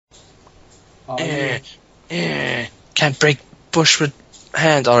Can't break bush with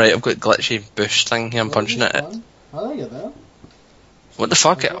hand. Alright, I've got glitchy bush thing here, I'm punching it. How do I get there? What the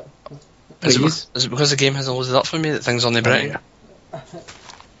fuck? Is it because the game hasn't loaded up for me that things on the bright?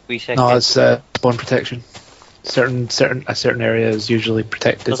 No, it's spawn protection. A certain area is usually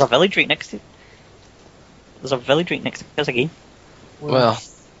protected. There's a village right next to it. There's a game. Well.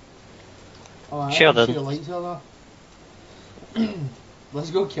 Sure then. The lights are there.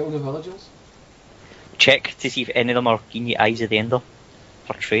 Let's go kill the villagers. Check to see if any of them are giving you Eyes of the Ender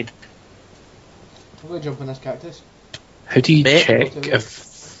for trade. I'm going to jump in this cactus. How do you check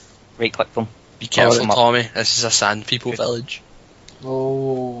if... Right click them. Be careful, Tommy. This is a sand people village.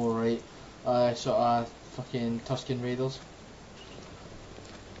 Oh, right. Sort of fucking Tuscan Raiders.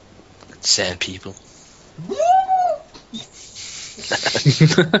 Sand people.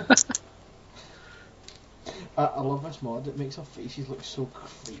 I love this mod. It makes our faces look so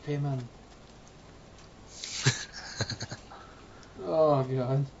creepy, man. Oh,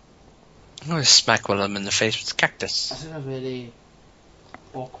 God. I'm going to smack one of them in the face with the cactus. This is a very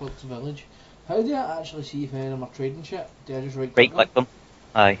awkward village. How do I actually see if any of them are trading shit? Do I just right click them?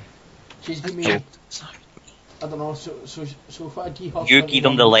 Aye. She's giving me... I don't know, so if I give her... You give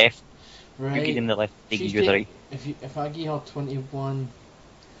them the left. Right. You give them the left, they give you the right. If I give her 21...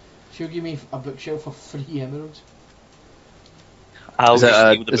 She'll give me a bookshelf for 3 emeralds. Is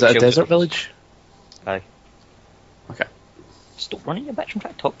that a desert village? Aye. Okay. Stop running, you bitch, I'm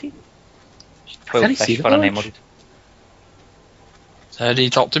trying to talk to you. Can I see the village? Emerald. So how do you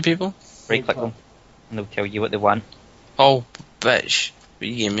talk to people? Right click them, and they'll tell you what they want. Oh, bitch. What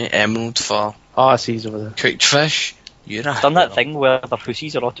you gave me? Emerald for... Oh, I see he's over there. Cooked fish? You're a... Done that thing where their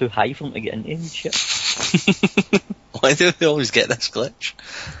pussies are all too high for them to get into and shit. Why do they always get this glitch?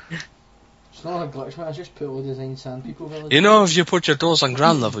 It's not a glitch, man. I just put all design sand people village. You know, if you put your doors on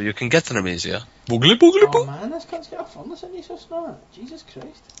ground level, you can get to them easier. Boogly boogly boog. Oh man, this cunt's got a furnace in his so smart. Jesus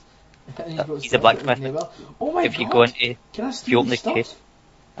Christ. He's a blacksmith. Oh my if God. You go into... Can I if steal you open the the stuff? case...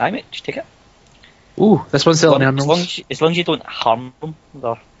 Aye mate, just take it. Ooh, this one's selling emeralds. As long as you don't harm them,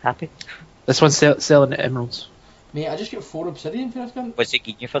 they're happy. This one's selling emeralds. Mate, I just got 4 obsidian for this gun. What's it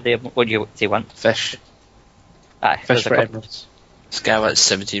giving you for the... What do you want? Fish. Aye, Fish for emeralds. This guy went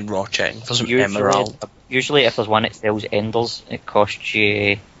 17 raw checking for some emerald. Usually if there's one that sells enders, it costs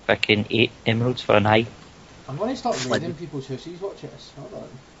you fucking 8 emeralds for an eye. I'm going to start raiding people's houses, watch this. Hold on.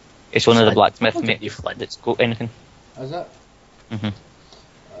 It's one of the blacksmith mate that's got anything. Is it? Mm-hmm.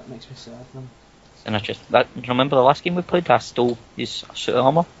 That makes me sad, man. And remember the last game we played? I stole his suit of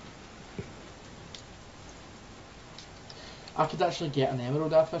armour. I could actually get an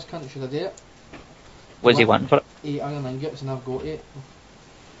emerald off this cunt, should I do it? What's he wanting for it? 8 iron ingots and I've got 8.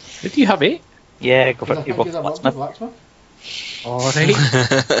 Did you have 8? Yeah, go for it. You've got blacksmith. Alright.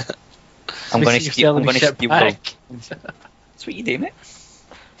 I'm going to steal the... That's what you do, mate.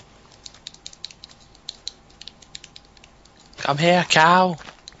 Come here, cow.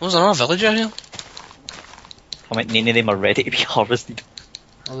 Was there another villager here? I mean, none of them are ready to be harvested.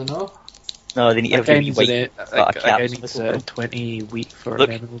 I don't know. No, they need to be white. That guy needs 20 wheat for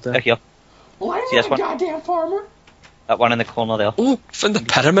an emerald there. Look here. Well, I'm See this a one? goddamn farmer. That one in the corner there. Oh, found the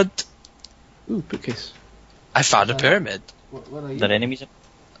pyramid. Ooh, bookcase. I found a pyramid. What are you? They're enemies.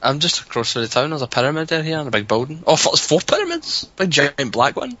 I'm just across from the town. There's a pyramid there here and a big building. Oh, it's 4 pyramids. Big giant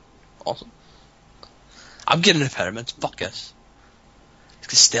black one. Awesome. I'm getting the pyramids. Fuck this. It's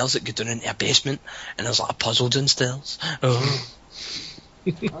got stairs that go down into a basement, and there's like a puzzle downstairs. Oh.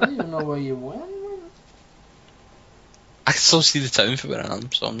 I don't even know where you went. I can still see the town from where I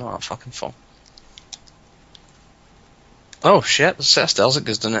am, so I'm not a fucking fool. Oh shit, there's a set of stairs that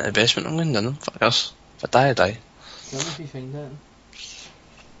goes down into the basement. I'm going down them. Fuck this. If I die, I die. Tell me if you find it.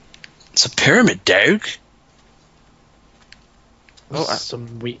 It's a pyramid, dog. There's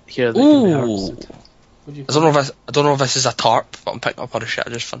some wheat here that Ooh. can be harvested. I don't know if this is a tarp, but I'm picking up all the shit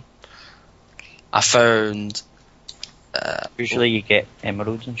I just found. I found... Usually you get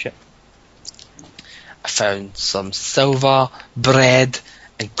emeralds and shit. I found some silver, bread,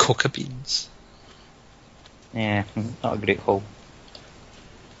 and coca beans. Yeah, not a great haul.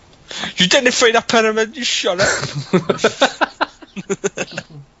 You didn't find a pyramid, you shut up!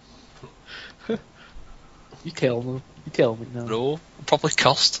 You tell me now. Bro, I'm probably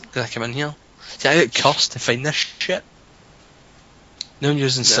cursed because I came in here. See, I got cursed to find this shit. Now I'm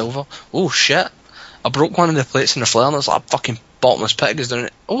using silver. Oh shit. I broke one of the plates in the flare and there's like a fucking bottomless pit goes down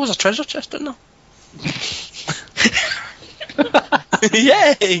it. Oh, there's a treasure chest in there.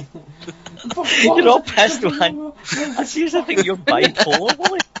 Yay! You're all pissed, man. I seriously think you're bipolar,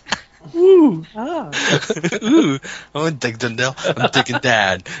 Wally. Ooh, Ooh, I'm gonna dig down there. I'm digging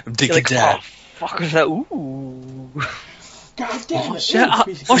down. I'm digging Like, down. oh, fuck was that? Ooh. God damn it! Shut up!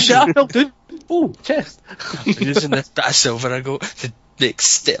 Oh, shut up, dude! Oh, chest! I'm using this bit of silver I got to make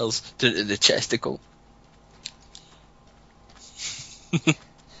stairs down to the chesticle.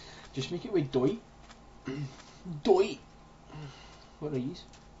 Just make it with doit. Doit. What are these?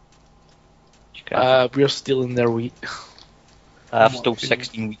 We're stealing their wheat. I've stole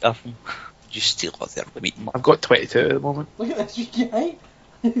 16 wheat off them. You steal all their wheat. I've got 22 at the moment. Look at this guy.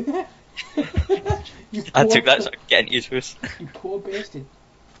 I took that so I could get into his house. You poor bastard.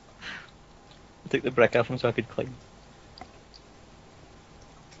 I took the brick off him so I could climb.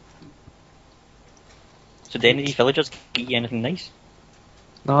 So did any of these villagers get you anything nice?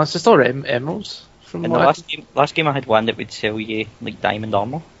 No, it's just all emeralds. From In the what last game I had one that would sell you like diamond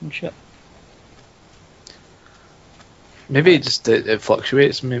armour and shit. Maybe it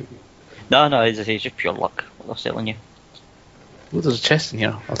fluctuates. Maybe. No, as I say, it's just pure luck what they're selling you. Oh, there's a chest in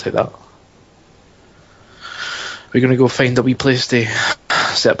here. I'll take that. We're gonna go find a wee place to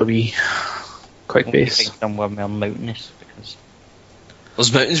set up a wee quick base. Somewhere more mountainous because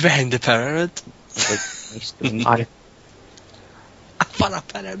There's mountains behind the pyramid. it's like nice stone. Aye. I found a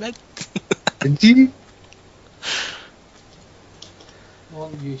pyramid. Indeed. Oh,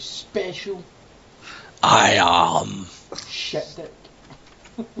 you special I am. shit dick.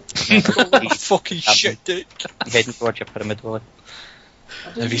 Fucking shit, dude. Heading towards your pyramid, Willie.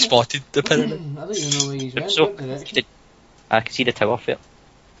 Have you spotted the pyramid? I don't even know where he's went. So, What direction? I can see the tower off it.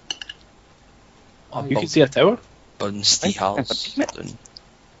 Aye. You can see a tower. Buns, tea house.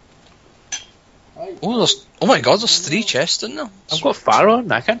 Aye. Oh my god, there's 3 chests in there. I've got fire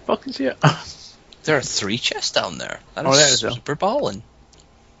on. I can't fucking see it. There are 3 chests down there. That Oh, is there is, yeah. super balling.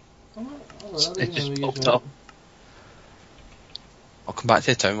 I don't It even just know where he's popped went. up. I'll come back to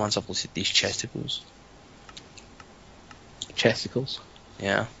the town once I've looked at these chesticles. Chesticles.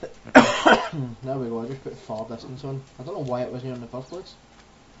 Yeah. There we go, I just put far distance on. I don't know why it wasn't here in the first place.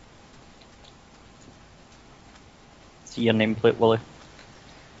 See your nameplate, Willie.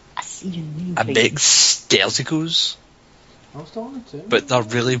 I see your nameplate. A big stairsicles, I'm still on it too. but they're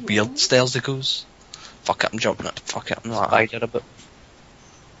really weird stairsicles. Fuck it, I'm jumping it. Fuck it, I'm not. Spider a bit.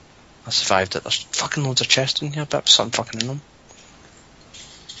 I survived it. There's fucking loads of chests in here, but there's something fucking in them.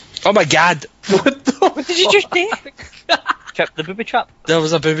 Oh my god! What did you just do? Trap the booby trap. There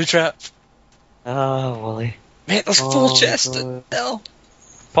was a booby trap. Oh, Willie. Mate, there's 4 chests in there.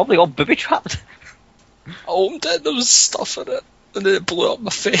 Probably all booby trapped. I opened it, there was stuff in it, and then it blew up my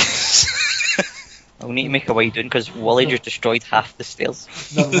face. I'll need to make a way down because Willie just destroyed half the stairs.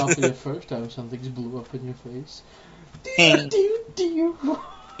 That'll not be the first time something's blew up in your face. Do.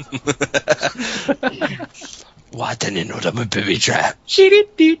 Why didn't you know that was a booby trap?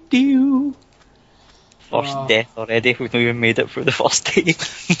 Shitty-doo-doo. First Wow. death already. We've not even made it through the first day.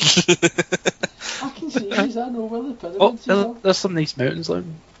 I can see these, I know where the Oh, pyramids are. there's some nice mountains,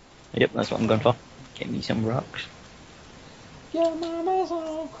 Louden. Yep, that's what I'm going for. Get me some rocks. Your mama's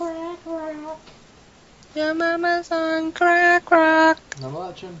on crack rock. Your mama's on crack rock. Remember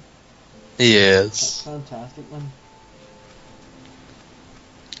that tune? That's Yes. fantastic, man.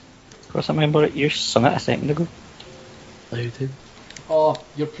 Of course, I remember it. You sung it a second ago. Louden. Oh,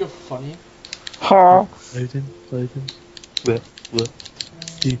 you're pure funny. Ha! Louden. What?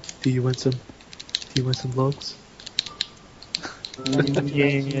 Do you want some? Do you want some logs?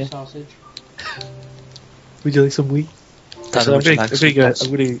 Yeah. Sausage. Would you like some wheat? Dad, So would you like some I'm going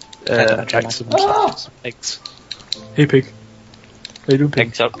logs? to attract some Ah! eggs. Hey pig. How you doing,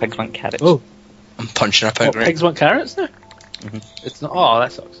 pig? Pigs want carrots. Oh, I'm punching a pig right pigs want carrots now? Mhm. It's not. Oh,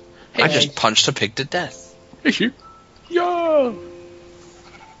 that sucks. I Hey, just punched a pig to death. Hey sheep. Yeah.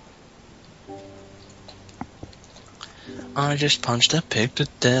 I just punched a pig to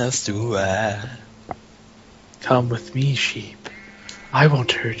death, do I? Come with me, sheep. I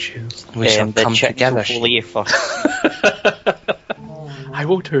won't hurt you. We shall the come chickens together. will follow you first. Oh, I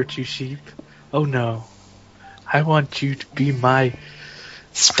won't hurt you, sheep. Oh no. I want you to be my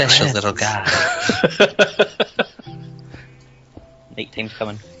Special friend. little guy. Night time's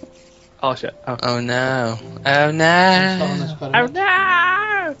coming. Oh shit. Oh, Oh no. Oh I'm still on no. this pyramid.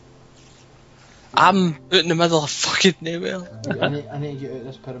 no! I'm out in the middle of fucking nowhere. I need to get out of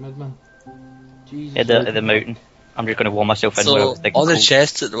this pyramid, man. Jesus. At the mountain. I'm just going to warm myself in So, with a big all the cold.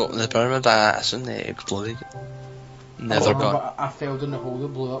 chests at the bottom of the pyramid, I assume they exploded. Never got. I fell down the hole that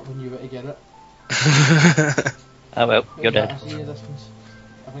blew up when you went to get it. Oh well, Who's you're that? dead. I see the distance.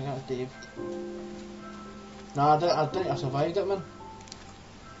 I think that's Dave. Nah, I didn't. I survived it, man.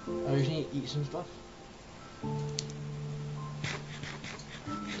 I just need to eat some stuff.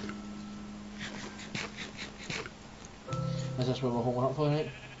 Is this what we're holding up for, right?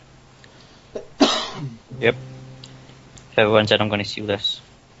 Yep. If everyone's in, I'm going to seal this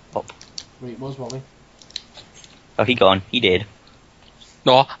up. Wait, where's Wally? Oh, he gone. He dead.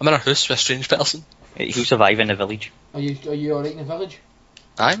 No, I'm in a house with a strange person. He'll survive in the village. Are you alright in the village?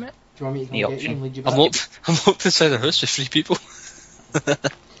 Aye, mate. Do you want me to come The get you option. and lead you I'm back? locked inside the house with 3 people.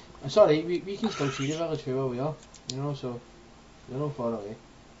 It's alright, we can still see the village from where we are. You know, so you're not far away.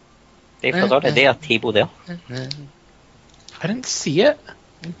 Dave, there's already a table there. I didn't see it.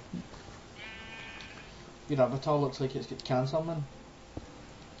 Your avatar looks like it's got cancer, man.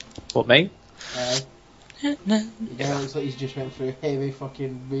 What, mine? The guy looks like he's just went through heavy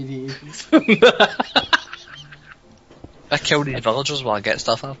fucking radiation. I kill these villagers while I get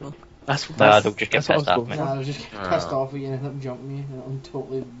stuff off them. Nah, they'll just get that's what I pissed was off, going mate. Nah, I was just pissed off with you and ended up jumping me and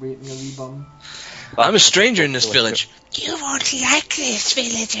totally raping your wee bum. I'm a stranger in this village. You won't like this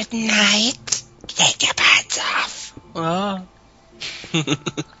village at night. Take your pants off. Ah.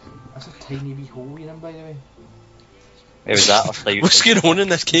 That's a tiny wee hole you're in, by the way. Where was that? Or like, What's going on in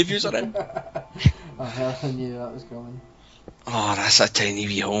this cave you're in? I knew that was coming. Oh, that's a tiny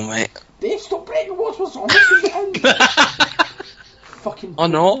wee hole, mate. Dave, stop breaking what's on the fucking. Oh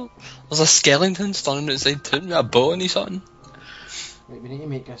no, there's a skeleton standing outside town with a bow in his hand. Right, we need to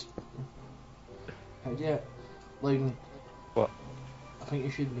make this. How do you. Louden. What? I think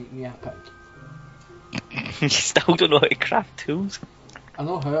you should make me a pick. you still don't know how to craft tools? I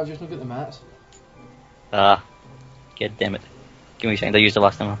know how, I've just not got the mats. Ah, god damn it. Give me a second, I used the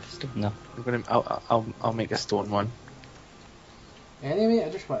last time. No. I'll make a stone one. Anyway, I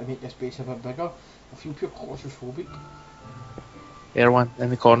just want to make this base a bit bigger. I feel pure claustrophobic. There one in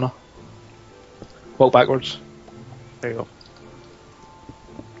the corner. Walk backwards. There you go.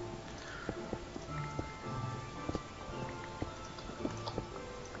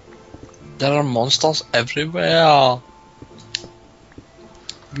 There are monsters everywhere.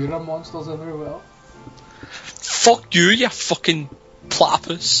 You're a monsters everywhere. Fuck you, you fucking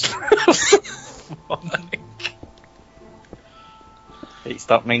platypus. Right,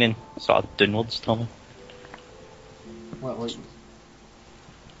 start mining sort of downwards, Tommy. What, like.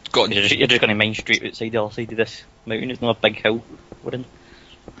 God, You're just going to mine straight outside the other side of this mountain. It's not a big hill. We're in.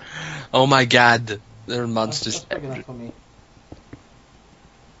 oh my god, there are That's monsters. big enough for me.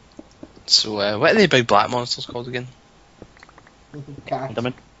 So, what are the big black monsters called again? Cats.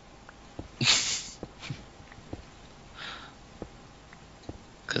 Enderman.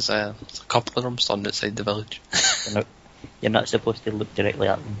 Because there's a couple of them standing outside the village. You're not supposed to look directly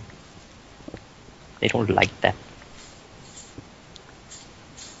at them. They don't like that.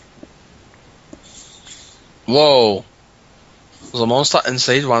 Whoa! There's a monster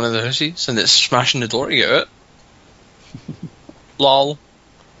inside one of the houses and it's smashing the door to get out. Lol.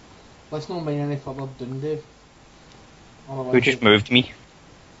 Let's not mine any further down, Dave. Who just moved me?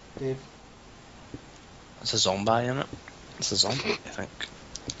 Dave. It's a zombie in it. It's a zombie, I think.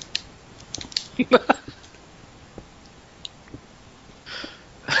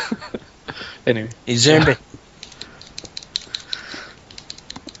 Anyway. He's zombie.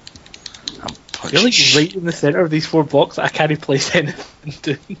 You're like right in the centre of these 4 blocks that I can't place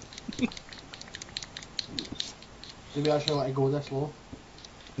anything down. Do we actually let it go this low?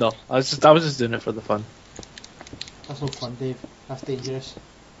 No, I was just doing it for the fun. That's no fun, Dave. That's dangerous.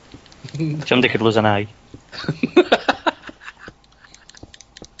 Somebody could lose an eye.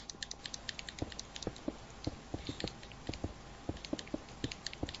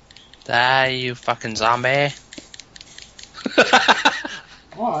 Die, you fucking zombie.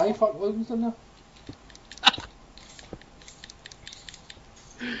 Oh, aye, fuck Louden's in there.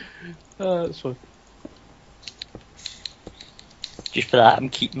 That's fun. Just for that, I'm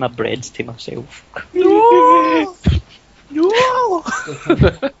keeping my breads to myself. No! No!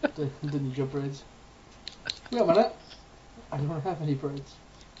 The ninja breads. Wait a minute. I don't have any breads.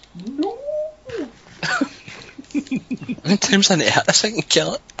 No! How many times I need to hit this thing and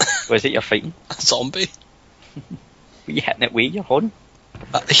kill it? What is it you're fighting? A zombie. Were you hitting it with your horn?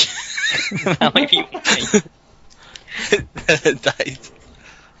 That might be It died.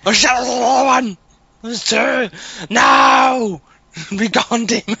 Oh shit, there's another one! There's 2! No! Be gone,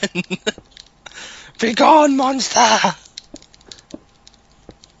 demon! Be gone, monster! I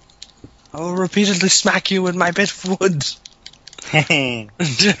will repeatedly smack you with my bit of wood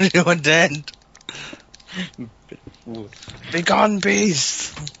until you are dead. Be gone,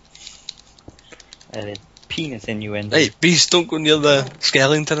 beast! Penis innuendo. Hey, beast, don't go near the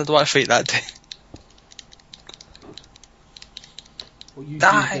skeleton. I don't want to fight that day. What you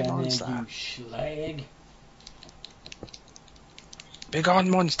Die, do down monster. there, you slag. Be gone,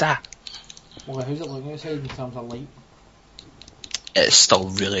 monster! Well, how's it looking outside in terms of light? It's still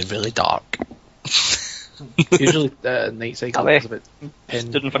really, really dark. Usually night cycle That is about 10.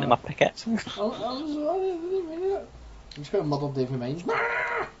 Stood in front of my pickets. I didn't mean it. I'm just going to murder Davy Mines.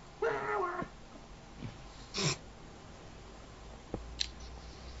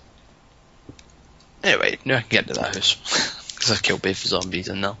 Anyway, now I can get to that house. Because I've killed both the zombies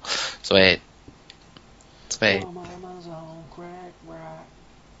in there. So wait.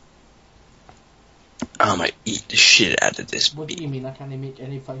 I might eat the shit out of this What do beat. you mean I can't make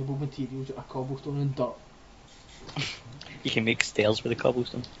any valuable materials out of cobblestone and dirt? You can make stairs with the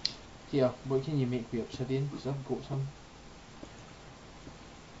cobblestone. Here, what can you make with obsidian? Because I've got some.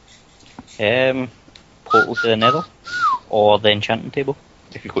 Portal to the nether. Or the enchanting table.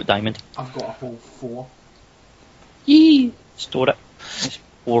 If you've got diamond. I've got a whole 4. Yee! Store it. There's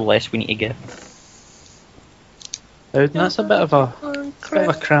 4 less we need to get. That's a bit of a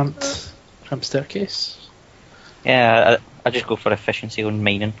cramped staircase. Yeah, I just go for efficiency on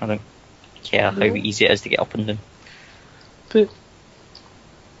mining. I don't care how easy it is to get up and down. But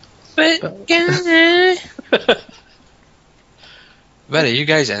Where are you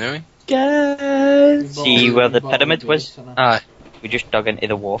guys anyway? guys, See where the pyramid was? Aye. We just dug into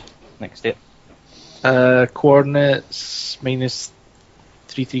the wall next to it. coordinates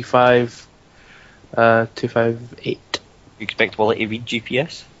 -335 258. You expect Wally to read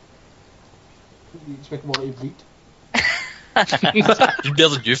GPS? You expect more to read? You'd be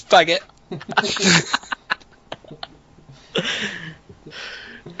able to youth bag it.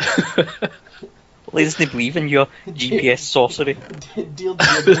 Well, he doesn't believe in your GPS sorcery. Dear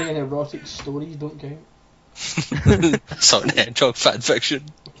Disney and erotic stories don't count. Sonic the Hedgehog fan fiction.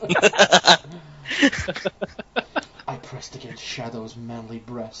 I pressed against Shadow's manly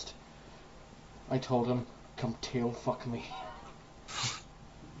breast. I told him, come tail fuck me.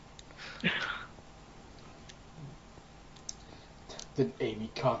 Then Amy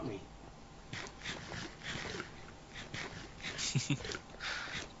caught me.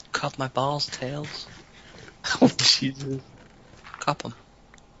 Cut my balls, tails. Oh Jesus! Cop them.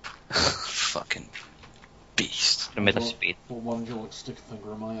 Fucking beast. I made a spade. Well, why don't you like stick a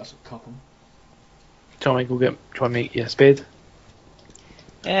finger in my ass and cup him? Do you want me to go get? Do you want to make you a spade?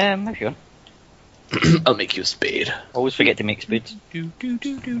 If you want. I'll make you a spade. Always forget to make spades. And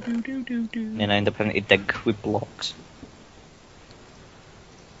then I end up having to dig with blocks.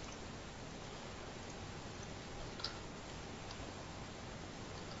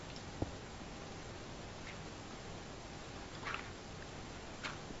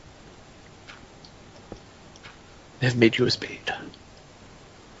 They've made you a spade.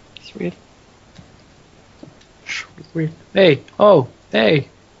 It's weird. Weird. Hey! Oh! Hey!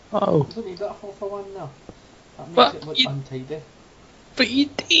 Oh! Don't need that for one now. That makes But it look you- untidy. But you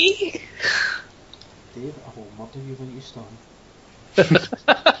did! Dave, I will murder you when you stand.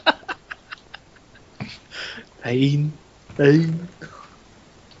 Fine. Fine.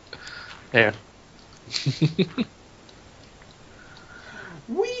 There.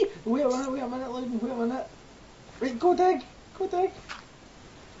 Wait a minute, Louden, wait a minute. Right, go dig! Go dig!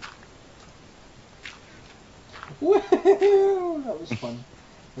 Woohoo! That was fun.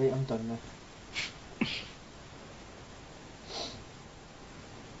 Right, I'm done now.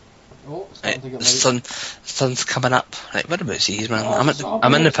 Oh, it's starting to Right, get the light. sun's coming up. Right, whereabouts is man?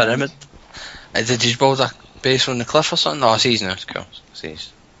 I'm in the pyramid. Did you build a base on the cliff or something? Oh, I see now. Cool.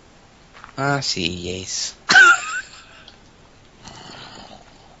 Sees. I see. Yes.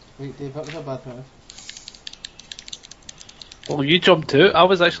 Wait, Dave, that was a bad move. Well, you jumped out. I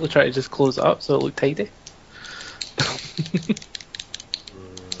was actually trying to just close it up so it looked tidy.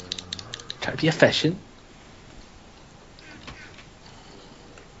 Trying to be efficient.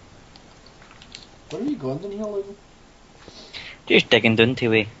 Where are you going down here, Louden? Just digging down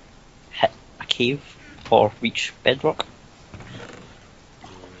till we hit a cave or reach bedrock.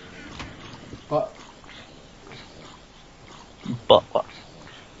 But, But what?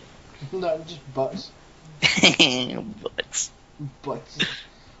 no, just butts. But Butts.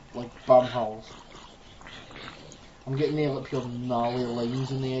 Like bum holes. I'm getting nailed up your gnarly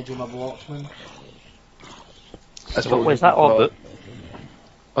lines in the edge of my blocks, man. That's what was that all about?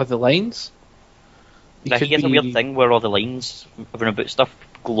 Are the lines? Now, here's a weird thing where all the lines over and about stuff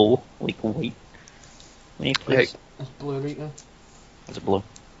glow like white. When you place. It's blue right now. It's a blue.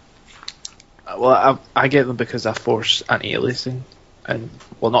 Well, I get them because I force anti-aliasing. And,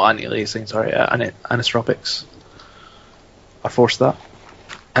 well, not anti-aliasing, sorry, anisotropics. I force that.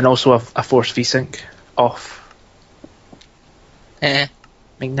 And also I force VSync off.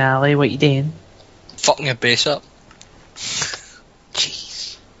 McNally, what you doing? Fucking your base up.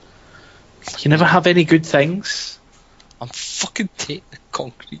 Jeez. You never have any good things. I'm fucking taking the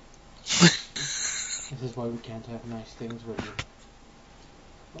concrete. This is why we can't have nice things with you.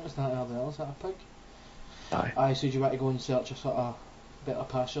 What was that earlier? Was that a pig? Aye. Aye, so do you want to go and search a sort of bit of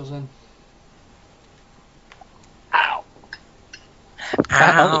pastures then? Ow.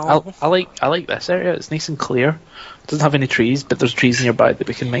 Ow. I like this area. It's nice and clear. It doesn't have any trees, but there's trees nearby that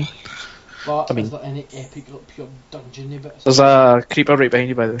we can mine. But I mean- is there any epic, like, pure dungeony bits? There's a creeper right behind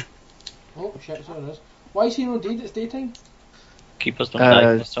you, by the way. Oh shit, so it is. Why is he no dead? It's daytime. Keepers don't die in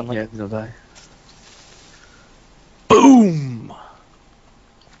the Yeah, sunlight. no die. Boom!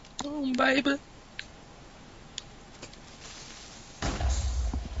 Oh, baby.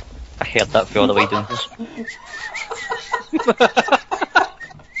 I heard that through all the way down here.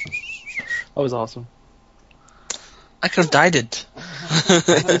 That was awesome. I could have died it.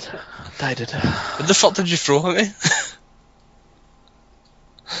 Died it. What the fuck did you throw at me?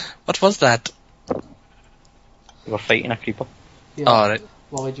 What was that? We were fighting a creeper. Yeah. Alright.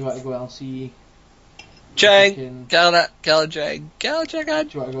 Wally, do you want to go out and see? Jang! Fucking- Kill it! Kill it, Jang! Kill it, Jang! Do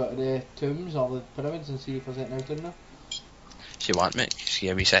you want to go to the tombs or the pyramids and see if there's anything out in there? She want me. She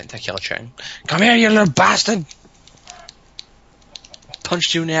gave me sent to kill a Chang. Come here, you little bastard!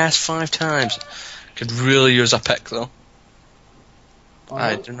 Punched you in the ass 5 times. Could really use a pick though. Oh,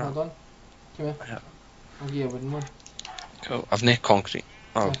 I no, do not. Hold on. Come here. Yeah. I'll give you a wooden one. Cool. I've no concrete.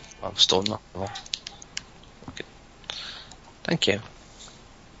 Oh, Yeah. I've stone that. Oh. Okay. Thank you.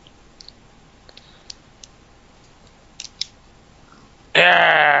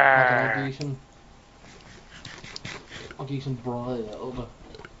 I'll give you some. I'll give you some bread over.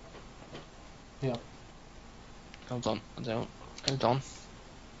 Here. Hold on. Hold on.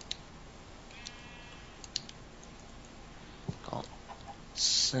 Oh.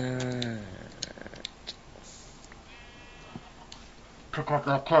 Set. Pick up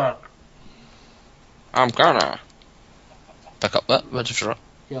that crack. I'm gonna pick up that. Where'd you throw it?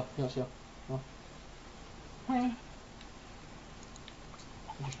 Here. No. I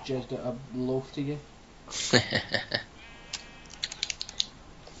just jazzed out a loaf to you.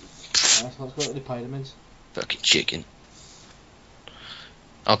 Nice, let's go to the pyramids. Fucking chicken.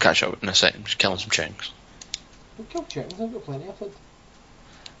 I'll catch up in a second. Just killing some chinks. We'll kill chickens, I've got plenty of food.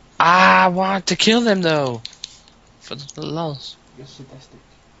 I want to kill them though. For the lulz. You're sadistic.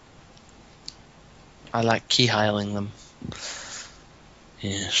 I like keyhiling them.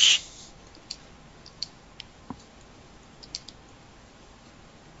 Yes.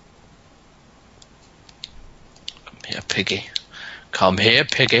 Come here, piggy. Come here,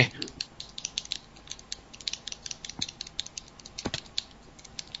 piggy.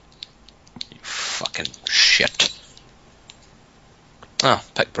 You fucking shit. Oh,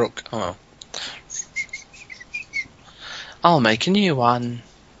 pick broke. Oh well. I'll make a new one.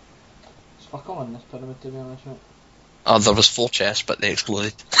 It's fuck all in this pyramid to be honest, right? Oh, there was 4 chests, but they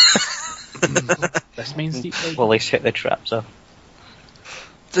exploded. This means deep down. Well, let's hit the traps off.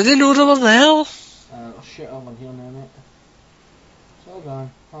 Did they know they were there? Oh shit, I'm in here now, mate. It's all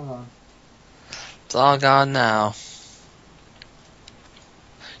gone. Hold on. It's all gone now.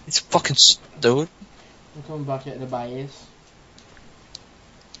 It's fucking stone. I'm coming back out of the bias.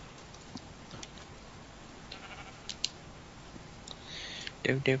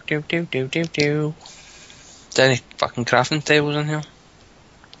 Do. Is there any fucking crafting tables in here?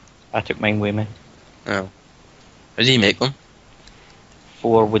 I took mine with me. No. How do you make them?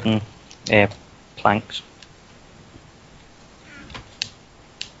 4 wooden planks.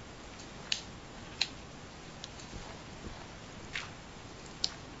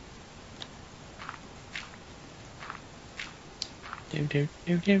 Do.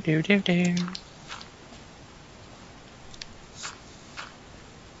 Do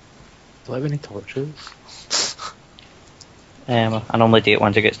I have any torches? I normally do it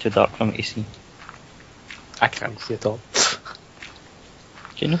once it gets too dark for me to see. I can't see at all.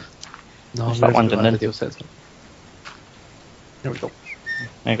 Do you know? No, There's I'm that ready one for down that there. video sets. There we go.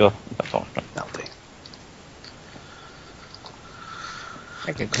 There you go. That's all right. That'll do.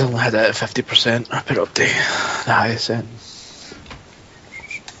 I could only had it at 50%. I put it up to the highest end.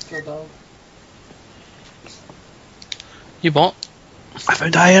 Go down. You what? I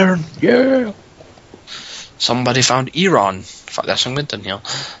found iron! Yeah! Somebody found Iran. Fuck, there's some good in here.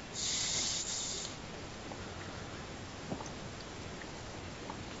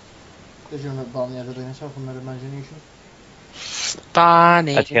 Did you not burn the other dinosaur from your imagination?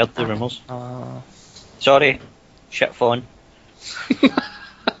 Barney. I'd heard the rumours. Sorry. Shit phone.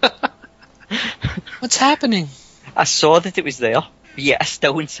 What's happening? I saw that it was there, but yet I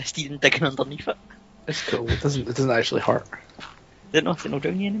still insisted on digging underneath it. It's cool. It doesn't actually hurt. Didn't know if it not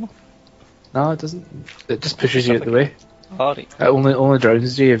drown you anymore. No, it doesn't. It just pushes you out the way. Alright. It only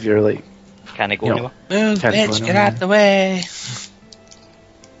drowns you if you're like Can I go You know, anywhere? Move, Can't go bitch, get anywhere. out the way.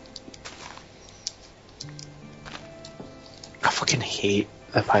 I fucking hate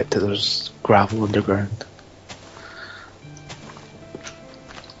the fact that there's gravel underground.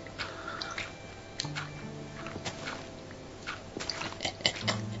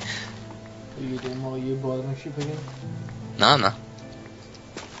 What are you doing while you bothering sheep again? Nah.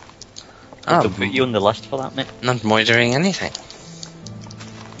 I'll put you on the list for that, mate. Not murdering anything.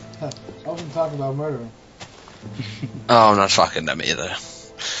 I wasn't talking about murdering. Oh, I'm not fucking them either.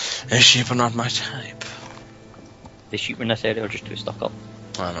 The sheep are not my type. The sheep in this area are just too stuck up.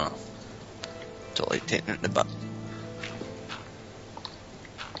 I know. Don't like taking it in the butt.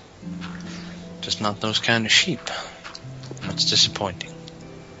 Just not those kind of sheep. That's disappointing.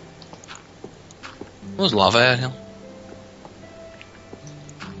 There's lava out here.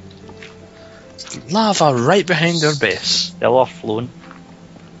 Lava right behind their base. They're all flowing.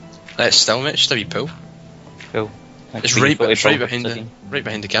 That's still, mate. Just a wee pool. Cool. It's right behind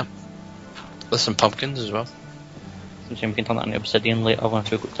the camp. With some pumpkins as well. So we can turn that into obsidian later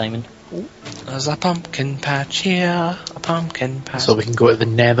once we've got diamond. There's a pumpkin patch here. A pumpkin patch. So we can go to the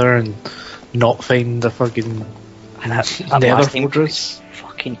nether and not find the fucking And that nether last time fortress. took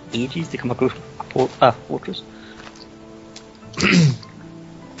fucking ages to come across a fortress.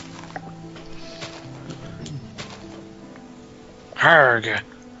 Harg.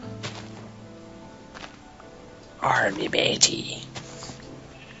 Army matey.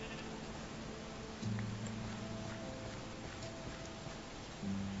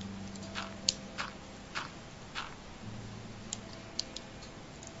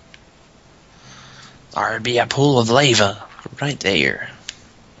 There'd be a pool of lava right there.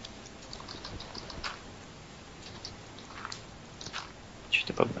 Just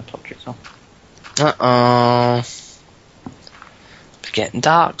above the torch itself. Uh-oh. It's getting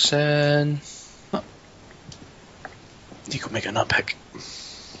dark soon. You could make a nutpick.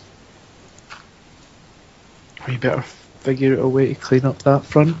 Or you better figure out a way to clean up that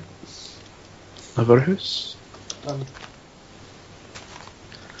front of our house.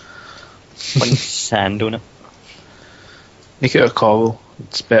 Putting sand on it. Make it a cobble.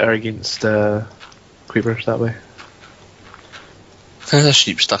 It's better against creepers that way. There's a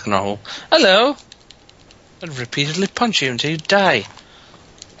sheep stuck in our hole. Hello! I'd repeatedly punch you until you die.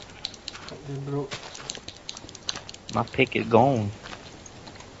 My pick is gone.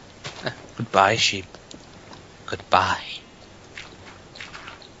 Goodbye, sheep. Goodbye.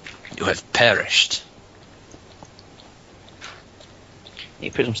 You have perished.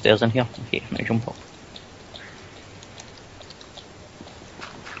 You put some stairs in here. Okay, I'm gonna jump up.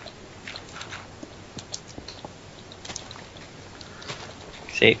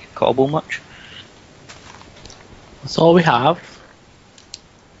 Say, cobble much? That's all we have.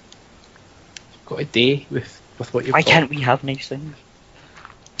 Got a day with what you've Why got. can't we have nice things?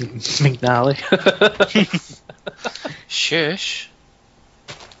 McNally. Shush.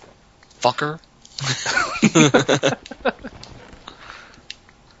 Fucker.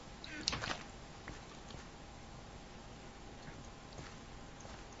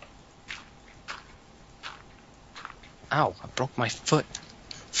 Ow, I broke my foot.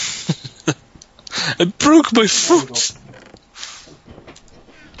 I broke my foot!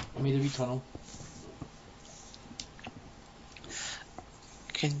 I made a wee tunnel.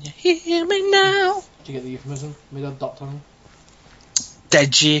 Can you hear me now? Did you get the euphemism? Made a dot tunnel.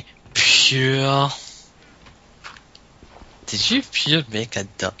 Did you pure? Did you pure make a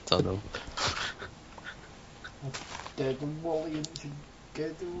duck tunnel? Dead Wally and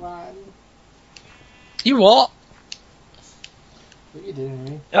good one. You what? What are you doing,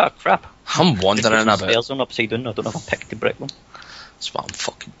 Ray? Oh crap. I'm wandering about. Stairs on upside down. I don't have a pick to break them. That's what I'm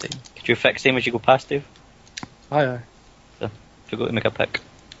fucking doing. Could you fix them as you go past, Dave? Aye. If you go to make a pick.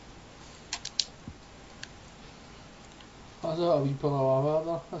 That's a wee pull of lava out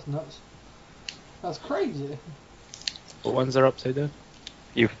there. That's nuts. That's crazy. What ones are upside down?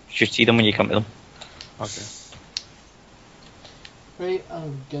 You should see them when you come to them. Okay. Right,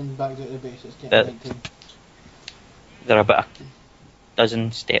 I'm getting back to the base. It's That- getting night time. There are about a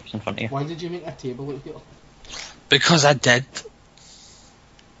dozen steps in front of you. Why did you make a table out here? Because I did.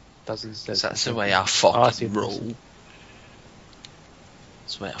 Dozens. That's the way I Oh, I see fucking what roll. you're saying.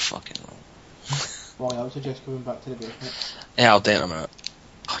 That's the way I fucking roll. Well, I would suggest coming back to the basement. Yeah, I'll do it in a minute.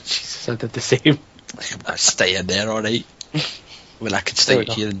 Oh, Jesus. I did the same. I stay in there, alright? When I could stay Fair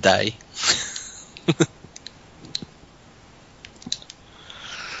enough. here and die.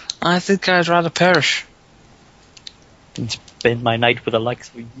 I think I'd rather perish. And spend my night with the likes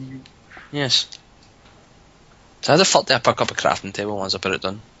of you. Yes. So how the fuck did I pick up a crafting table once I put it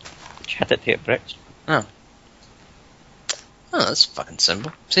done? Just hit it to get bricks. Oh, that's fucking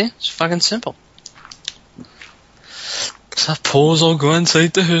simple. See? It's fucking simple. Suppose I'll go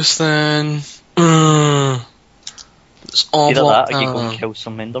inside the house then. It's all Either blocked. that or you go and kill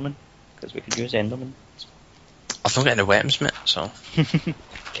some Endermen. Because we could use Endermen. I've not got any weapons, mate, so.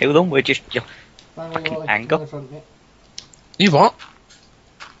 Kill them with just your Bang, fucking Wally, anger. come in front, mate. You what?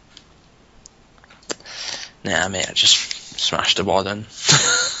 Nah, mate, I just smashed the wall in.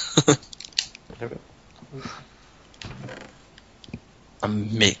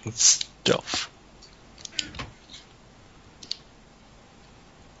 I'm making stuff.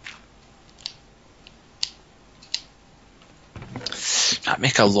 I'd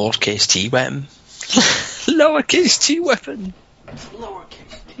make a lowercase t weapon. Lowercase t weapon.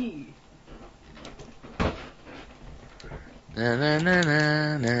 Lowercase t. Na na na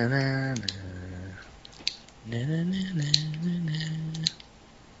na na na na. Na na na na na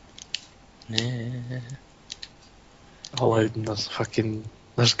na. Oh, Louden,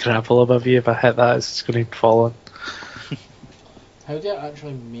 there's grapple above you. If I hit that, it's going to fall on. How do I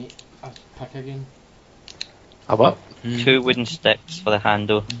actually make a pick again? A what? 2 wooden sticks for the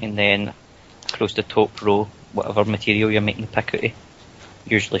handle, and then across the top row, whatever material you're making the pick out of.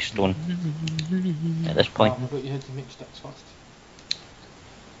 Usually stone. At this point. I thought you had to make sticks first.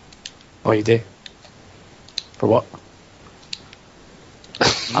 Oh, you do? For what?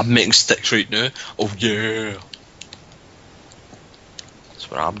 I'm making sticks right now. Oh yeah.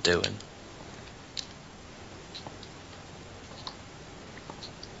 That's what I'm doing.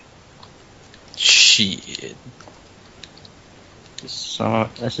 Shit. So,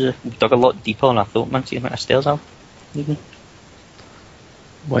 this is dug a lot deeper than I thought, man. See the amount of stairs I've even.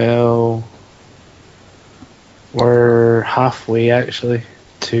 Well, we're halfway actually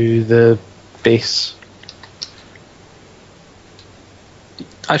to the base.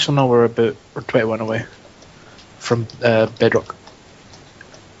 Actually, no, we're 21 away from bedrock.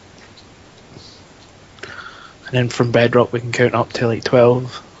 And then from bedrock we can count up to like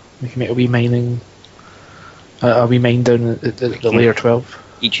 12. We can make a wee mine down at the layer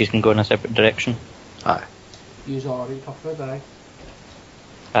 12. Each can go in a separate direction. Aye. Use already tougher, aye.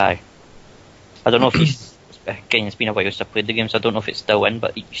 Aye. I don't know if he's. Again, it's been a while since I played the game, so I don't know if it's still in,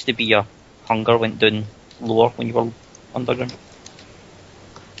 but it used to be your hunger went down lower when you were underground.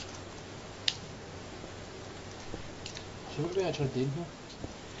 So what are we actually doing here?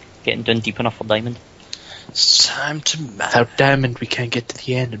 Getting down deep enough for diamond. It's time to mine. Without diamond we can't get to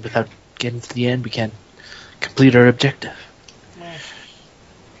the end, and without getting to the end we can't complete our objective.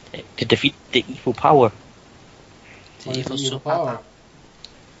 To defeat the evil power. The evil Evil superpower.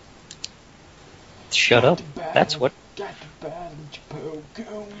 Shut up. That's what. Got the bad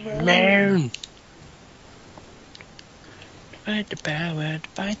Pogo, Man. Fight the power,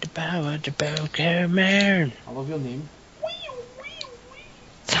 fight the power, the Pogo Man. I love your name.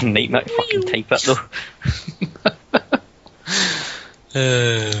 It's a nightmare to fucking type it though.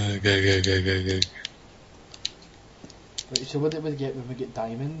 Go. Right, so what did we get when we get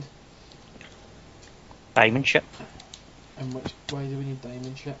diamond? Diamond ship. And why do we need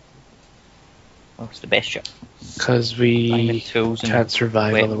diamond shit? Oh, it's the best ship. Because we Diamond tools and can't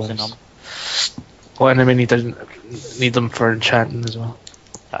survive weapons and otherwise. all. Well, and I mean, he doesn't need them for enchanting as well.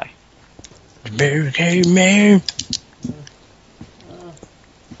 Aye. Pogo Man.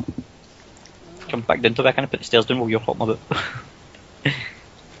 Come back down to back and put the stairs down while you're hopping about.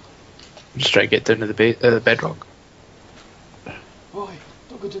 Just try to get down to the bedrock. Boy,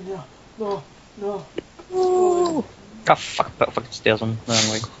 don't go down there. No, no. Ah, fuck, put fucking stairs on the wrong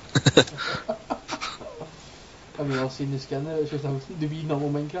way. Have you all seen the skin there? It's just the wee normal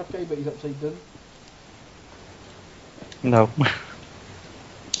Minecraft guy, but he's upside down. No.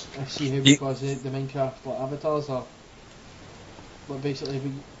 I see how because the Minecraft like, avatars are like basically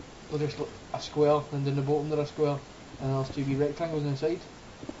they're just like a square, and in the bottom they're a square, and there's 2 wee rectangles inside.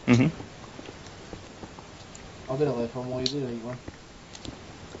 Mhm. I'll do the left one while you do the right one.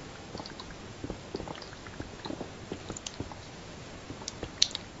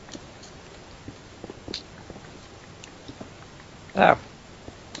 Ah.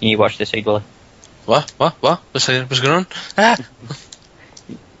 Can you watch this side, Willie? What? What's going on? Ah!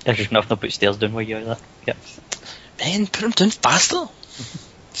 There's just nothing to put stairs down while you're there. Yep. Man, put them down faster.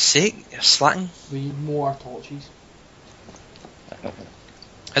 Sake, you're slacking. We need more torches. How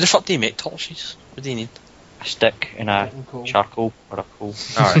the fuck do you make torches? What do you need? A stick and a And coal. charcoal or a coal.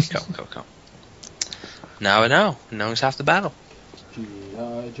 Alright, cool. Now I know. Now it's half the battle.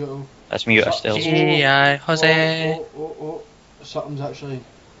 G.I. Joe. That's me out of stairs. G.I. Jose. Oh. Something's actually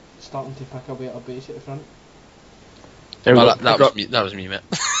starting to pick away at a base at the front. There we Well, go. that was me, mate.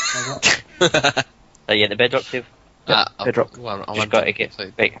 Right, Are you at the bedrock, Dave? Bedrock. Well, Just got to get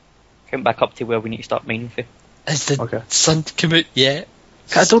right. Come back up to where we need to start mining for. Is the Okay. sun come out yet?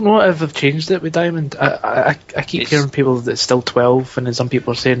 I don't know if they've changed it with Diamond. I keep hearing people that it's still 12, and then some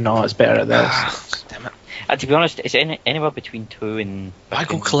people are saying no, it's better at this. Damn it. To be honest, it's anywhere between 2 and. I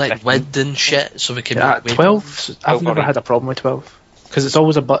go 15, collect 15. wood and shit so we can Yeah, make wood. 12. I've 12 never already. had a problem with 12 because it's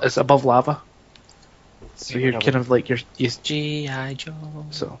always it's above lava, so you're kind of like you G.I. Joe.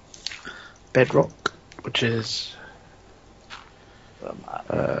 so bedrock, which is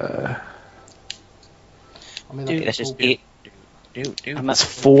I mean, Dude, this is 8. I'm that's at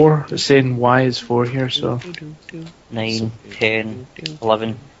 4. It's saying Y is 4 here, so 9, 10,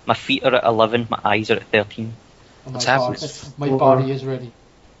 11. My feet are at 11. My eyes are at 13. and What's my happening? My body is ready.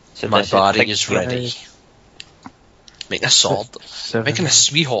 So My this body big is feet. ready. Make a sword. 7, Making a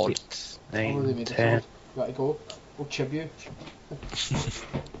sword. 8, Oh, they 9, made a 10. sword. Gotta go. Oh, Chibu.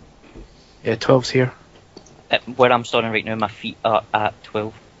 Yeah, 12's here. Where I'm standing right now, my feet are at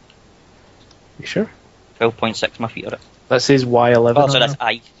 12. You sure? 12.6 my feet are at. That says Y11. Oh, so on that's there.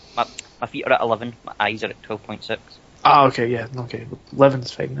 eye. My feet are at 11, my eyes are at 12.6. Ah, okay, yeah, okay.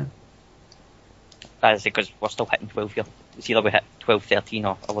 11's fine then. That is because we're still hitting 12 here. It's either we hit 12, 13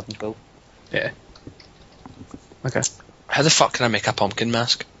 or 11, 12. Yeah. Okay. How the fuck can I make a pumpkin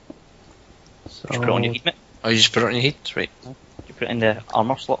mask? So Just put it on your heat, mate. Oh, you just put it on your heat? Right. You put it in the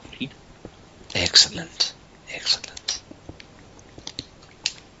armour slot for heat. Excellent. Excellent.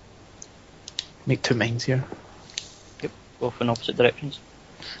 make 2 mines here. Both in opposite directions.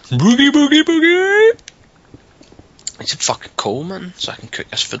 Boogie, boogie, boogie! I should fucking coal, man, so I can cook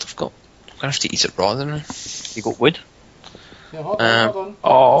this food I've got. I'm gonna have to eat it raw then. You got wood? Yeah, hold on, hold on.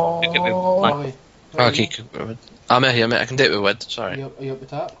 Oh, Cook it with Oh, plank. wait. Where are Okay, you? cook with wood. I'm here, mate. I can do it with wood. Are Sorry. you up the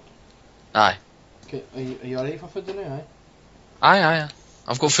top? Aye. Okay, are you alright for food now, aye? Aye.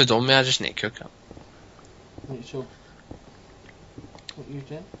 I've got food on me. I just need to cook it. Right, so... What are you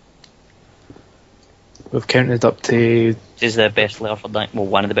doing? we've counted up to This is the best layer for diamond. Well,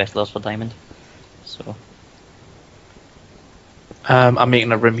 one of the best layers for diamond. So, I'm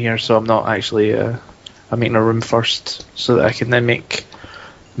making a room here, so I'm not actually. I'm making a room first, so that I can then make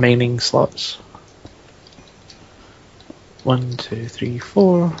mining slots. 1, 2, 3,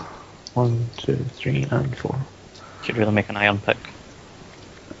 4. 1, 2, 3, and 4. should really make an iron pick.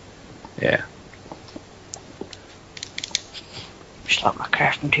 Yeah. Start my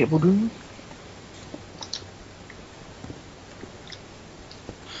crafting table, dude.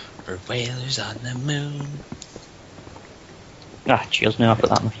 Or whalers on the moon. Ah, cheers now, I put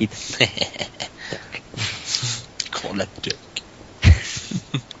that in the feed. Call it dick.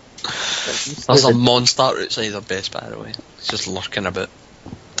 There's a monster outside the base, by the way. It's just lurking about.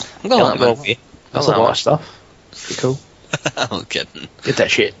 I'm going to let him in. That's a lot of stuff. It's pretty cool. I'm kidding. Get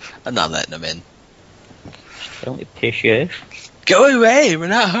that shit. I'm not letting him in. Tell me to piss you off. Go away, we're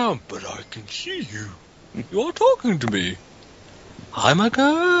not home. But I can see you. You're talking to me. I'm a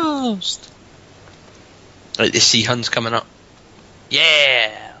ghost. Right, the sea hun's coming up.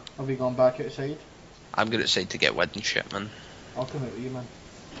 Yeah! Have you gone back outside? I'm going outside to get wood and shit, man. I'll come out with you, man.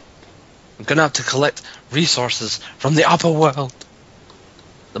 I'm going to have to collect resources from the upper world.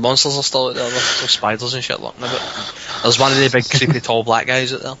 The monsters are still out there, there's still spiders and shit lurking about. There's one of the big creepy tall black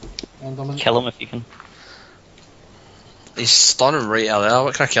guys out there. And I'm in... Kill him if you can. He's stunning right out there.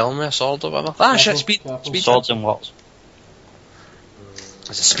 What can I kill him with? A sword or whatever? Ah, shit, speed. Careful. Speed. Swords and what?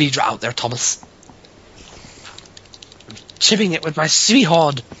 There's a speed right out there, Thomas. I'm chipping it with my sea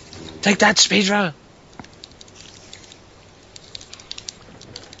horde. Take that, Speedra.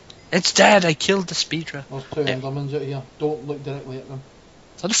 It's dead. I killed the Speedra. There's 2 Endermans out here. Don't look directly at them.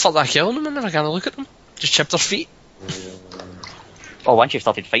 How the fuck did I kill them if I can't look at them? Just chip their feet. Oh, once you've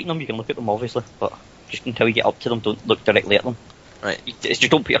started fighting them, you can look at them, obviously. But just until you get up to them, don't look directly at them. Right. It's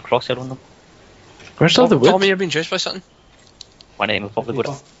just don't put your crosshair on them. Where's all the wood? Tommy, you're being chased by something. One of them will probably go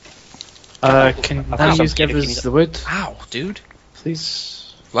to... Can I've got you some give here if you us need the wood, Ow, dude.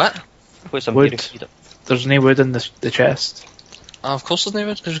 please? What? Put some Wood. here if you need it. There's no wood in the chest. Oh, of course there's no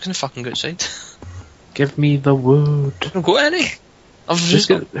wood, because we're going to fucking go outside. Give me the wood. I don't got any. I've Who's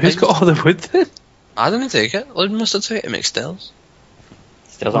just got all the wood then? I didn't take it. Louden must have taken it to make stills.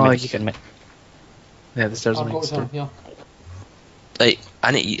 Stairs Oh, are you can- Yeah, the stairs I've are got next some door. here. Right,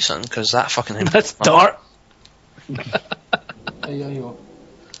 I need to eat something, because that fucking thing... That's dark. There you go.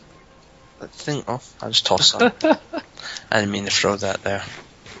 That thing off. I just tossed that. I didn't mean to throw that there.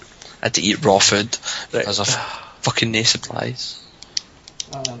 I had to eat raw food because of fucking no supplies.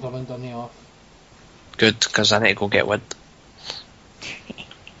 That Enderman done me off. Good, because I need to go get wood.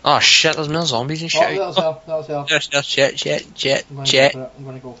 Oh shit, there's more zombies and Oh, shit. that was her. Shit. I'm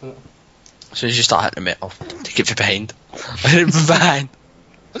gonna go for it. As soon as you start hitting me, I'll take it from behind. I hit it from behind.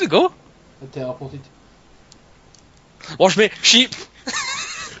 Where'd it go? It teleported. Watch me, sheep!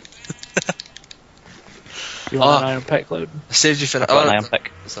 You want an iron pick, Louden? I saved you for that. I've got an iron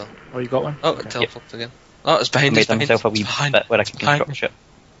pick. So. Oh, you got one? Oh, it teleported again. Oh, it's behind I us. made myself a wee bit where I can behind construct me. shit.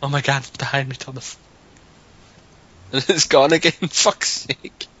 Oh my god, it's behind me, Thomas. And it's gone again, fuck's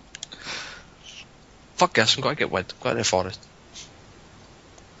sake. Fuck this, I'm gonna get wood. Go out in the forest.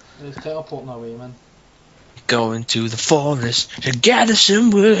 It's teleporting away, man. Go into the forest to gather some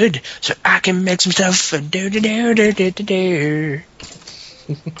wood so I can make some stuff for do. How did you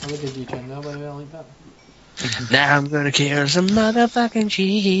turn that by the way, I like that? Now I'm gonna kill some motherfucking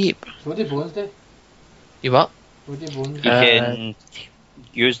sheep. So what did Bones do? You what? What did Bones You do? can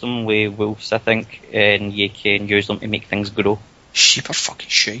use them with wolves, I think, and you can use them to make things grow. Sheep are fucking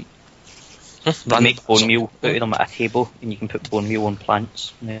shit. You make bone meal out of them at a table, and you can put bone meal on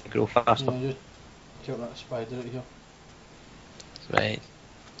plants, and they grow faster. Yeah, just kill that spider out here. Right.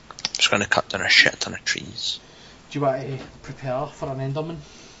 I'm just gonna cut down a shit ton of trees. Do you want to prepare for an Enderman?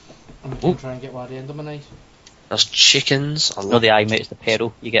 And we can Ooh. try and get one of the Enderman eyes. There's chickens. I No, love the eye, mate, it's the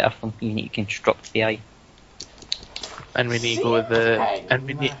peril you get off them. You need to construct the eye. And we need to go to the and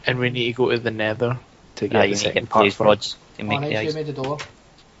we need to go to the Nether to get You the need to second get part blaze for rods to Oh, make the nice, you eyes. made the door.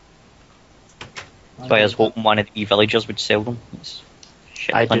 So I was hoping one of the villagers would sell them. It's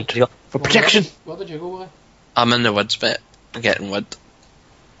shit I plenty did. here. for protection. Where did you go with? I'm in the woods, mate. I'm getting wood.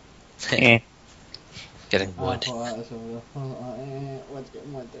 Eh. Getting Oh, wood. that is over there. Let's get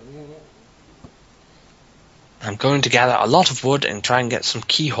wood. I'm going to gather a lot of wood and try and get some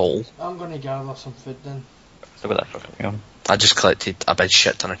keyhole. I'm gonna gather some food then. Still got that fucking on. I just collected a big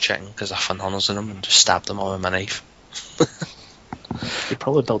shit ton of chicken because I found hunters in them and just stabbed them all with my knife. You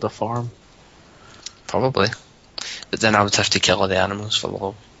probably build a farm. Probably. But then I would have to kill all the animals for the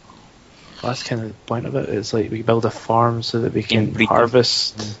love. Well, that's kind of the point of it. It's like we build a farm so that we can breed them.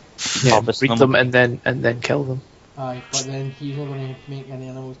 harvest, yeah, Harvest breed them. them and then kill them. Aye, but then he's not gonna make any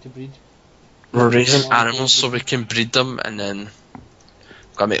animals to breed. We're raising animals so we can breed them and then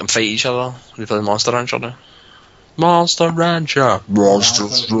gotta make them fight each other. We play Monster Rancher now. Monster Rancher!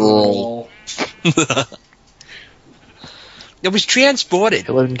 Monster Roll! It was transported.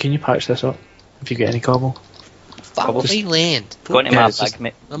 Hey, Louden, can you patch this up if you get any cobble? Follow me land. Go into Yeah, my it's bag, just-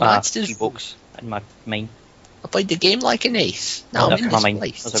 mate. the My monsters- 3 books and my mine. I played the game like an ace. Now No, I'm in never this mind.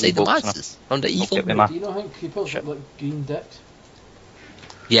 place. There's a Say the wee box monsters from the evil. get with my- Do you not think creepers Shit. look like green dicks?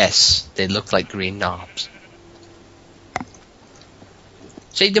 Yes, they look like green knobs.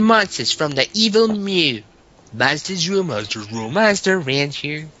 Say the monsters from the evil Mew. Monsters rule, Monster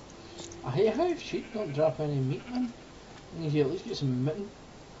Rancher. I hate how sheep don't drop any meat, man. You need to at least get some mutton.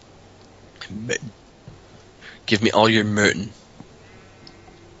 Give me all your mutton.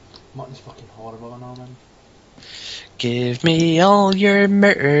 Mutton's fucking horrible and all, man. Give me all your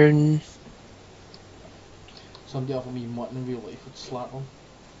mutton. Somebody offered me mutton in real life, would slap them.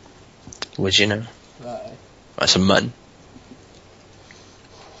 Would you know? Aye. That's a mutton.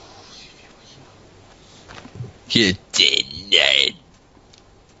 You did not.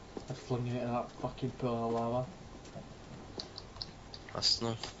 I'd fling you into that fucking pool of lava. That's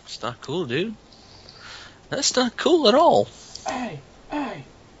not cool, dude. That's not cool at all. Aye, aye.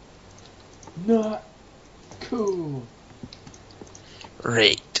 Not cool.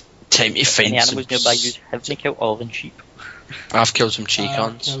 Right. Time to find Any some... animals nearby you have to kill all than sheep. I've killed some I've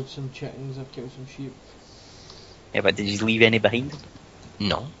cheekons. killed some chickens, I've killed some sheep. Yeah, but did you leave any behind?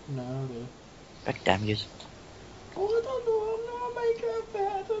 No. No, really. Big damn yous. Oh, I don't know, I'm not making a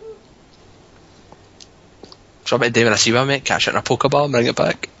pattern. So what about David, I see one mate, catch it in a Pokeball and bring it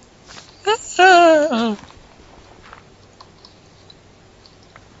back.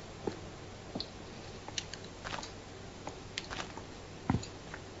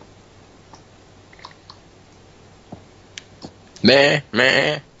 Meh,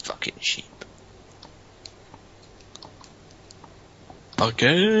 meh, fucking sheep.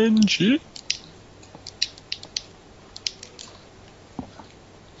 Again, sheep.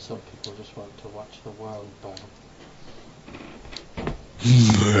 Some people just want to watch the world burn.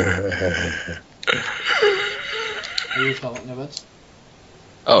 Are you still in the woods?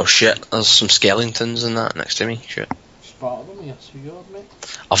 Oh shit, there's some skeletons in that next to me. Shit. Spotted them, yes, you got mate.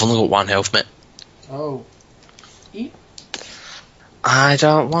 I've only got one health, mate. Oh. Eat. I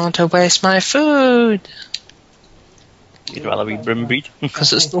don't want to waste my food. You'd rather be broom breed.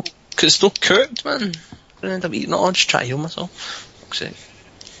 Because it's not cooked, man. I'm gonna end up eating it all, just try to heal myself. Fuck's sake.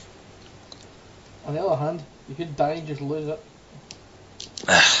 On the other hand, you could die and just lose it.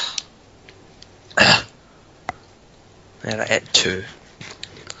 There, I ate 2.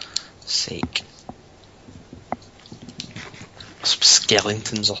 Sake. Some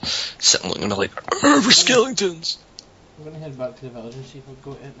skeletons are sitting looking at me like, we're skeletons! I'm gonna head back to the village and see if I've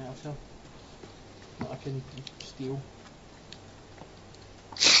got anything else here that I can steal.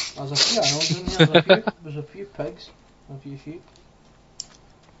 There's a few animals in here, there's a few pigs, a few sheep.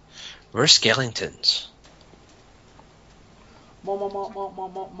 We're skeletons.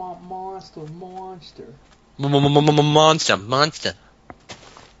 Monster. Monster.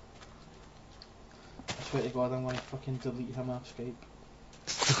 I swear to God, I'm gonna fucking delete him off Skype.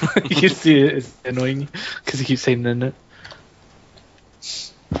 You can see it's annoying because he keeps saying in it.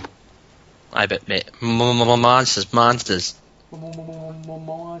 I bet, mate. Monsters.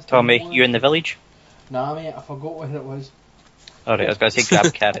 Tommy, you in the village? Nah, mate, I forgot where it was. Alright, I was going to say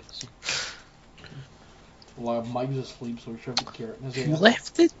grab carrots. Well, Mike's asleep, so we should have a carrot in his You ear.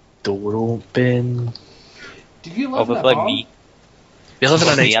 left the door open. Do you live in a Probably farm? me. We live in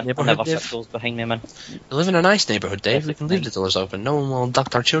a nice I neighbourhood, never Dave. shut doors behind me, man. We live in a nice neighbourhood, Dave. We can leave the doors open. No one will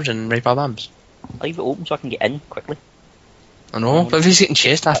abduct our children and rape our mums. I'll leave it open so I can get in quickly. I know, but if he's getting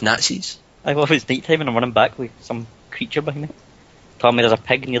chased after Nazis... I love it's night time and I'm running back with some creature behind me. Tommy, there's a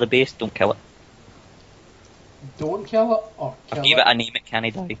pig near the base, don't kill it. Don't kill it, or I kill gave it a name, it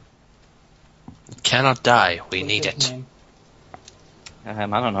can't die. Cannot die, we What's need its it. name? I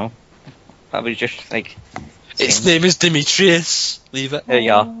don't know. That was just like... Its saying, name is Demetrius. Leave it. there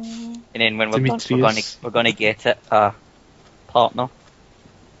you are. And then when we're done, Demetrius. we're gonna get it a partner.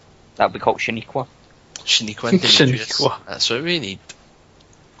 That'll be called Shaniqua. Shaniqua and Demetrius. Shaniqua. That's what we need.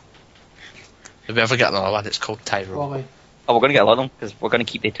 If we ever get another one, it's called Tyrone. Wally, Oh, we're gonna get a lot of them, because we're gonna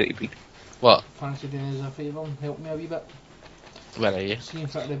keep the two to breed. What? fancy doing us a favour and help me a wee bit. Where are you? See in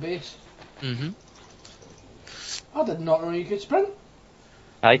front of the base. Mm-hmm. I did not know you could sprint.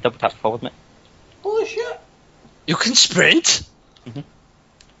 Aye, double tap forward, mate. Holy shit. You can sprint? Mhm.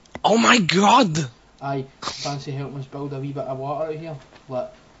 Oh my god! Aye, fancy helping us build a wee bit of water out here.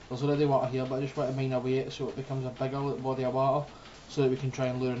 Like, there's already water here, but I just want to mine away it so it becomes a bigger body of water, so that we can try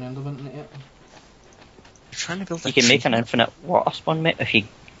and lure an enderman into it. You're trying to build a You can make tree. an infinite water spawn, mate, if you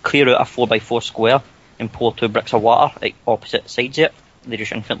clear out a 4x4 square and pour 2 bricks of water at opposite sides of it. They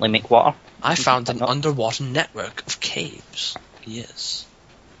just infinitely make water. I found an Not- underwater network of caves. Yes.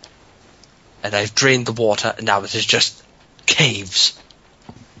 And I've drained the water, and now it is just caves.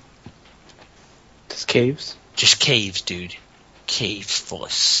 Just caves. Just caves, dude. Caves full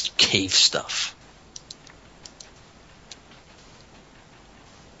of cave stuff.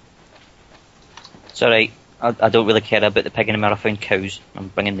 It's alright. I don't really care about the pig anymore. I found cows. I'm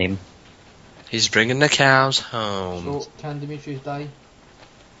bringing them. He's bringing the cows home. So, can Demetrius die?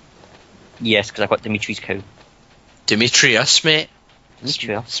 Yes, because I got Dimitri's cow. Demetrius, mate.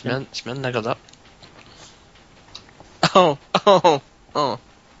 Demetrius. It's been niggled up. Oh.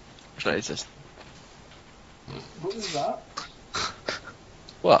 What's racist? What was that?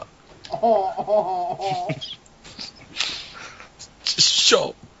 What? Oh. Just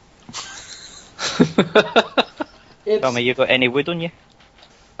shut. It's... Tommy, you got any wood on you?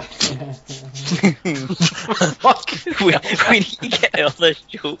 Fuck. we need to get out of this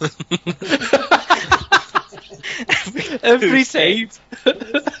joke. Every time.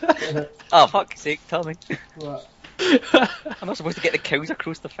 Oh, fuck's sake, Tommy. What? I'm not supposed to get the cows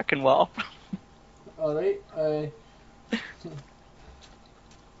across the fucking water. Alright,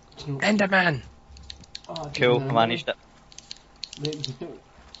 Enderman. Oh, Cool, I managed it.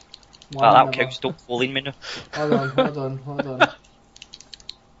 One Oh, that never- cow stopped following me now. Hold on.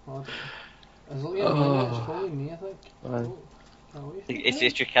 It's looking at me, it's following me, I think. Aye. It's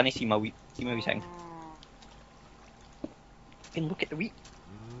just you can't see my wheat. See my wee thing. You can look at the wheat.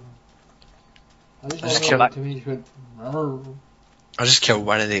 I just Just walked kill- up to me and just went, "Rrrr," I just killed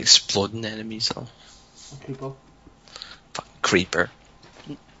one of the exploding enemies, though. a creeper. Fucking creeper.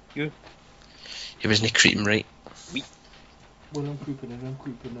 You. He wasn't creeping right. Well, I'm creeping.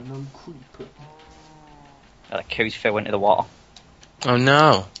 Oh, the cows fell into the water. Oh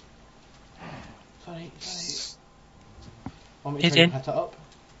no. Sorry. Want me Hey, to try and Dan. hit it up?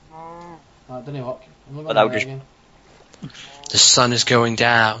 It didn't work. I'm not But gonna that would try just- again. The sun is going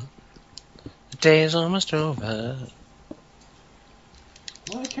down. The day is almost over.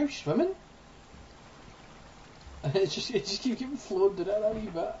 Why are the cows swimming? it just keeps getting floated in a wee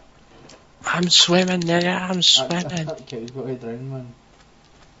bit. I'm swimming, nigga, I'm swimming. That cow's got to drown, man.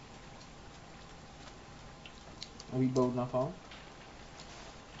 Are we building a farm?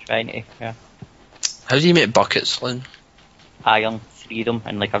 Trying to, yeah. How do you make buckets, Lynn? Iron, 3 of them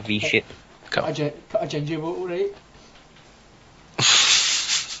in like a V shape. Cut a ginger bottle, right?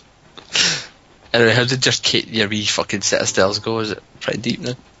 Anyway, how did your wee fucking set of stairs go? Is it pretty deep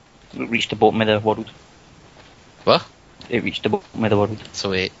now? It reached the bottom of the world. What? It reached the bottom of the world. So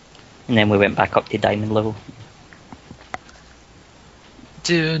wait. And then we went back up to diamond level.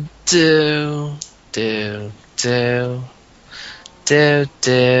 Do do do do do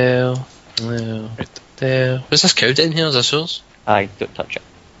do do. What's this cow down here? Is this yours? Aye, don't touch it.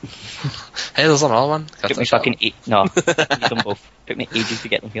 Hey, there's another one. Took me fucking no, need them both. Took me ages to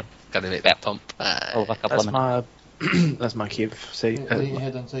get them here. Gotta make that pump. All of a couple That's of minutes. my that's my cave site. Lay your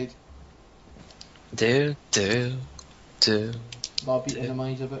head inside. Do do do. That'll beat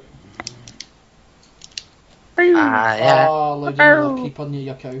enemies a bit. Ah, yeah. Oh, Louden, there's a creeper near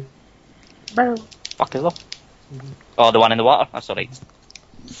your cow. Fuck is that? Oh, the one in the water? That's alright.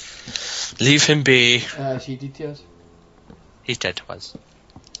 Leave him be. She details. He's dead, was.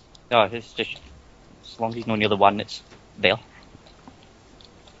 No, it's just as long as he's not near the one that's there.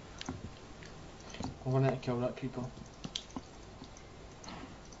 I'm gonna kill that creeper.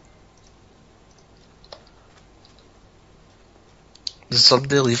 Does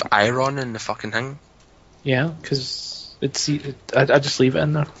somebody leave iron in the fucking thing? Yeah, because I just leave it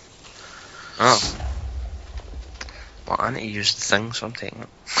in there. Oh. Well, I need to use the thing, so I'm taking it.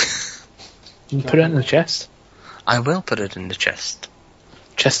 You can put it in the chest. I will put it in the chest.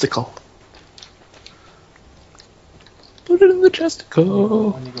 Chesticle. Put it in the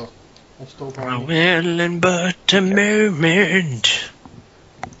chesticle. On you go. I stole A all willing but a moment.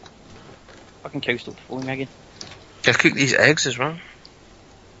 Fucking cow still following me again. Can I cook these eggs as well?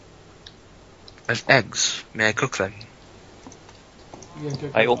 There's eggs. May I cook them?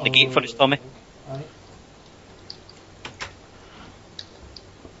 I opened the gate for his tummy. Aye.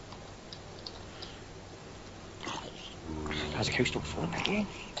 Has a cow still following me again?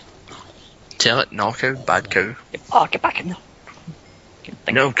 Tell it, no cow, bad cow. Get back in there.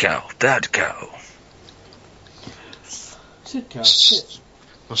 No cow, bad cow. Sit, cow, sit.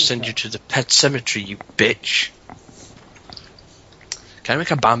 I'll send you to the pet cemetery, you bitch. Can I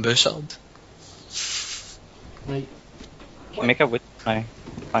make a bamboo sword? Right. Can you make a wood? Aye.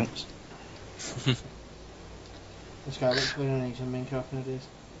 Thanks. This guy looks very nice in Minecraft nowadays.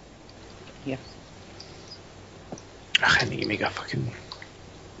 Yeah. I need to make a fucking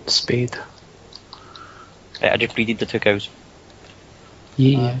spade. Right, I just breeded the 2 cows.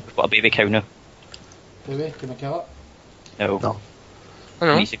 Yeah. Aye. I've got a baby cow now. Baby, can I kill it? No. No. I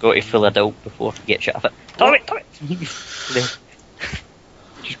know. Needs to go to full adult before you get shit off it. Damn it! There.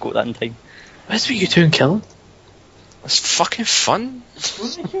 Just got that in time. What's with you two and killing? It's fucking fun.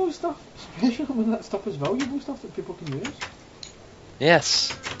 Don't they kill stuff? Especially when that stuff is valuable stuff that people can use.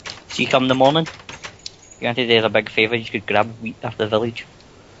 Yes. See, come in the morning, you wanted to do a big favour, you could grab wheat after the village.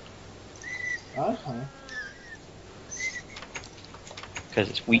 Aye. Because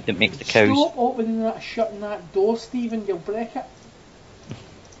it's wheat that makes the cows. Stop opening that, shutting that door, Stephen, you'll break it.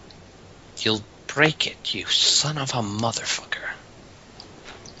 You'll break it, you son of a motherfucker.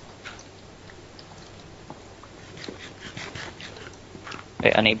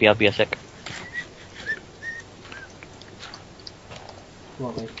 Right, I need to be sick.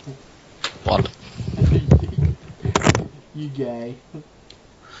 What, like? What? You gay.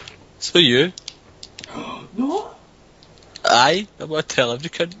 So you? No? Aye, I'm gonna tell every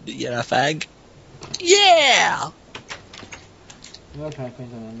cunt that you're a fag. Yeah! You're trying to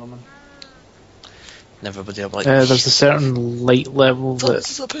find an Enderman. Never would have like. There's a certain light level that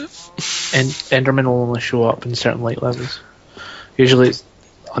That's a bit. Endermen will only show up in certain light levels. Usually it's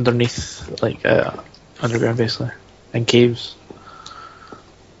underneath, like underground, basically, in caves.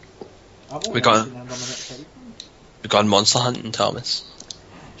 I've We only got- seen Enderman outside. We gone monster hunting, Thomas.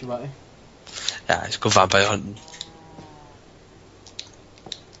 Do you want to? Yeah, let's go vampire hunting.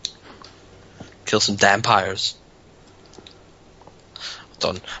 Kill some vampires.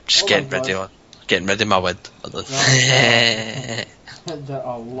 Done. I'm just Oh getting my ready. God. Getting ready my wood. There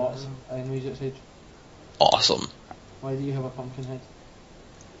are lots of enemies outside. Awesome. Why do you have a pumpkin head?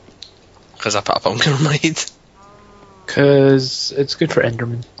 Because I put a pumpkin on my head. Because it's good for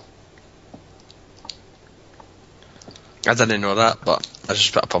Endermen. I didn't know that, but I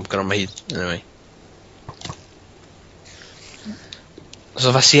just put a pumpkin on my head anyway. So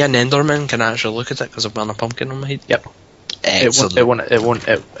if I see an Enderman, can I actually look at it because I've got a pumpkin on my head? Yep. Excellent. It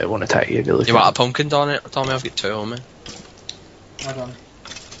won't attack you if you look You at want a it. pumpkin on it, Tommy? I've got 2 on me. Well done.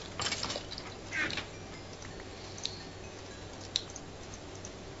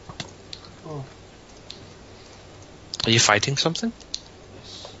 Oh, Are you fighting something?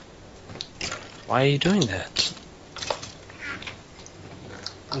 yes. Why are you doing that?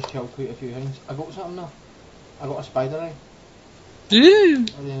 Just killed quite a few things. I got something now. I got a spider eye. Ooh.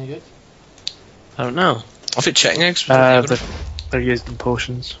 Are they any good? I don't know. I think chicken eggs. They're used in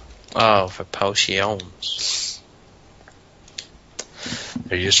potions. Oh, for potions.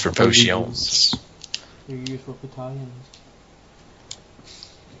 They're used for potions. They're used for battalions.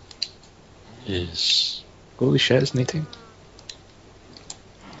 Yes. Holy shit, it's eating.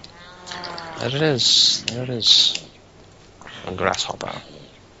 There it is. There it is. A grasshopper.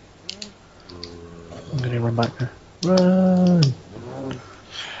 I'm gonna run back there. Run!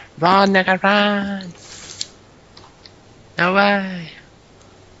 Run, nigga, run! No way!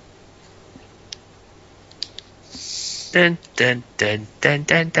 Dun dun dun dun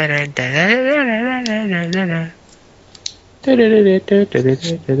dun dun dun dun dun.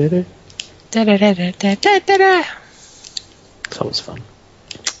 It's always fun.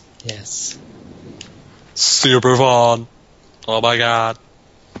 Yes. Super fun. Oh my god.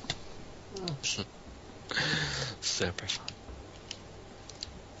 Super fun.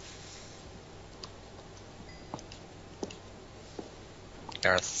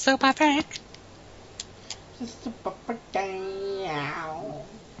 You're super big. Ow.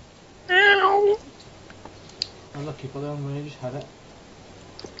 I'm lucky for them when I just had it.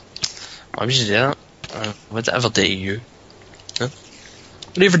 Why would you do that? What did I ever do to you? Huh?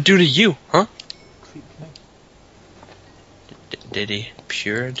 What did he ever do to you, huh? Creep me. Did he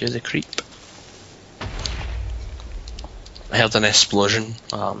pure do the creep? I heard an explosion.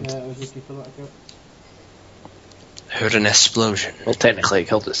 Yeah, it was lucky for that girl. Heard an explosion. Well, technically it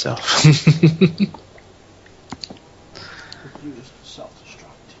killed itself. It used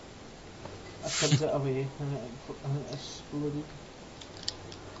self-destruct. I pulled it away and it exploded.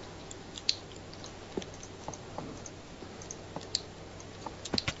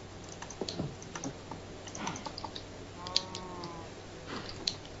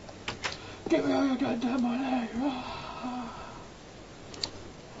 Get me out of your goddamn money!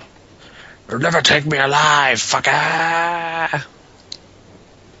 You'll never take me alive, fucker!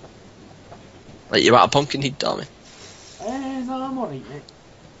 Like, you want a pumpkin heat, Tommy? No, I'm alright, mate.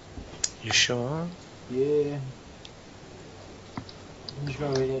 You sure? Yeah. I'm just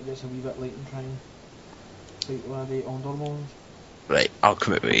gonna wait till it gets a wee bit late and try and fight one of the undermones. Right, I'll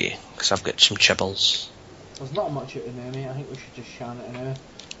come with you, because I've got some chibbles. There's not much out in there, mate. I think we should just shan it now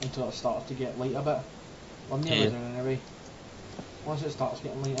until it starts to get light a bit. We're nearly Yeah. there anyway. Once it starts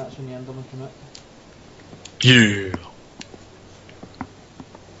getting light, that's when the Enderman come out. Yeah.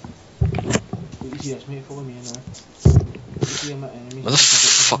 Easy as mate, follow me in there. Easy on my enemies. Where the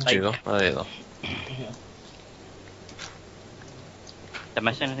fuck do you go? Oh, there you go. Here. Did I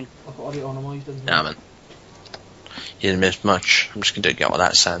miss anything? I've got all the animals done here. Yeah, man. You didn't miss much. I'm just going to get all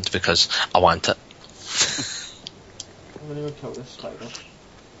that sand because I want it. I'm gonna go kill this spider.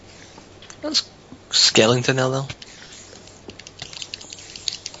 That's skeleton now, though.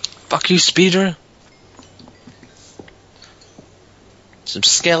 Fuck you, speeder. Some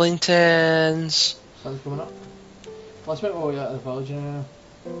skeletons. Sun's coming up. Let's make our way out of the village now.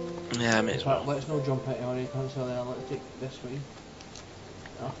 Yeah, I may as well. Let's not jump into our camps there. Let's take this way.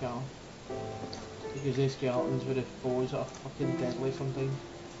 Okay. Because these skeletons with the bows are fucking deadly sometimes.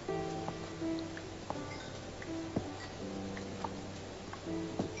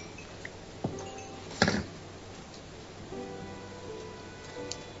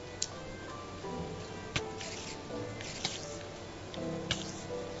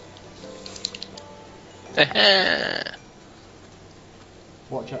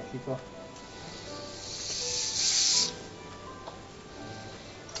 Watch out, keeper.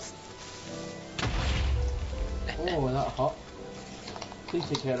 Oh, that hot. Please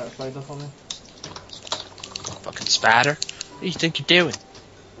take care of that spider for me. Fucking spider. What do you think you're doing?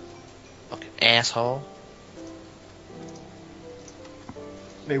 Fucking asshole.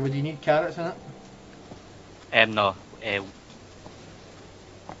 Wait, would you need carrots in it? No.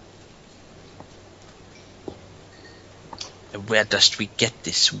 And where dost we get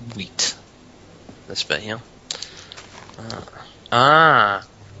this wheat? This bit here. Ah.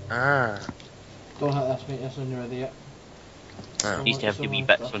 Don't hit this, mate. This isn't ready yet. Oh. Needs to have the wee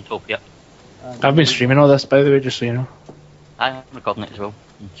bits on top, yep. I've been streaming all this, by the way, just so you know. I'm recording it as well.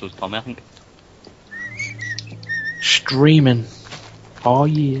 And so's Tommy, I think. Streaming. Oh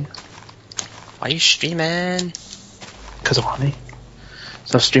yeah. Why are you streaming? Because of honey.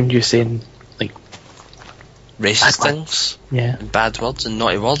 So I've streamed you saying, like, Racist Bad things? yeah. And bad words and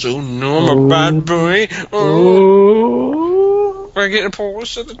naughty words? Oh no, I'm a bad boy. Oh. We're getting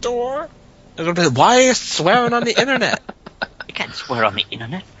police at the door. They're gonna be like, why are you swearing on the internet? You can't swear on the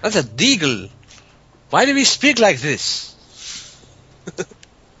internet. That's illegal. Why do we speak like this?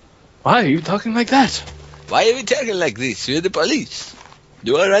 Why are you talking like that? Why are we talking like this? We're the police.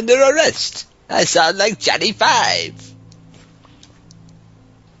 You are under arrest. I sound like Johnny Five.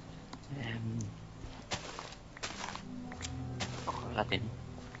 I didn't.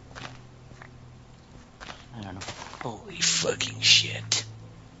 I don't know. Holy fucking shit.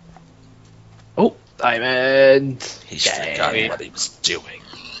 Oh, diamond. He's Yeah. forgotten what he was doing.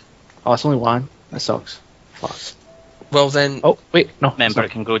 Oh, it's only one. That sucks. Fuck. Well then, Oh, wait, no. Remember, sorry.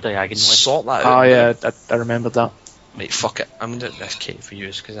 it can go diagonally. sort that Oh out. yeah, I remembered that. Mate, fuck it. I'm gonna do this cave for you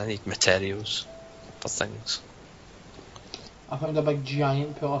because I need materials for things. I found a big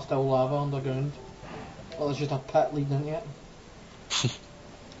giant pool of still lava underground. Well, there's just a pit leading into it.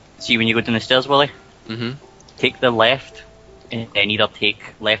 See, when you go down the stairs, Willie, Mm-hmm. take the left, and then either take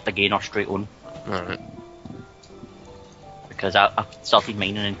left again or straight on. Alright. Because I started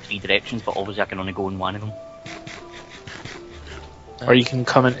mining in 3 directions, but obviously I can only go in one of them. Or you can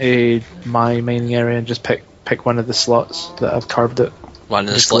come into my mining area and just pick one of the slots that I've carved it. One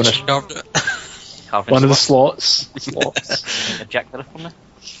of the Just slots gonna- you carved it. Carving One of the slots. slots. Eject it from there.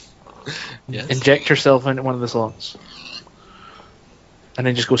 Yes. Inject yourself into one of the slots. And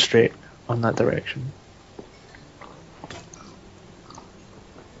then just go straight on that direction.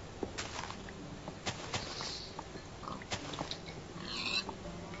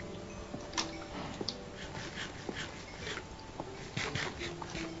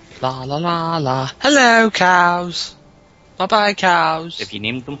 La la la la. Hello, cows. Bye bye, cows. Have you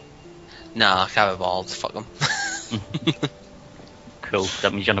named them? Nah, cow evolved. Fuck them. Cool.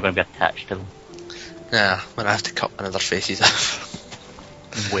 That means you're not going to be attached to them. Nah, I'm gonna have to cut one of their faces off.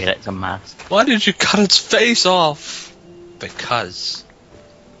 And wear it as a mask. Why did you cut its face off? Because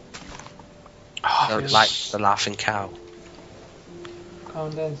they're like the laughing cow.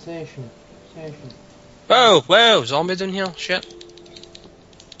 Condensation. Whoa, zombie down here. Shit.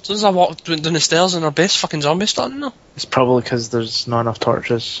 As soon as I walked down the stairs in our base, fucking zombie starting now. It's probably because there's not enough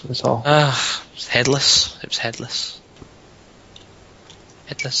torches, that's all. It's headless. It was headless.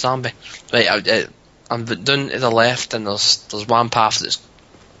 Headless zombie. Right, I'm down to the left, and there's one path that's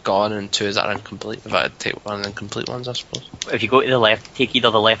gone, and 2 that are incomplete. If I had to take one of the incomplete ones, I suppose. If you go to the left, take either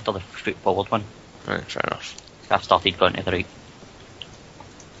the left or the straightforward one. Right, fair enough. I've started going to the right.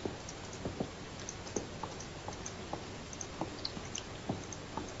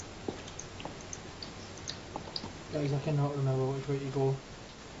 Guys, I cannot remember which way to go.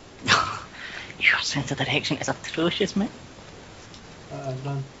 Your sense of direction is atrocious, mate. That is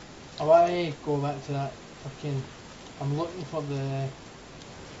done. I want to go back to that fucking... I'm looking for the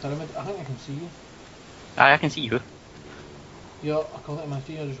pyramid. I think I can see you. Aye, I can see you. I can't think my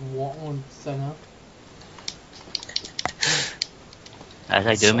you're just walking on thin air. As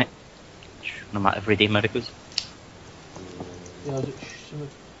I do, mate. No matter everyday miracles. Yeah, there's some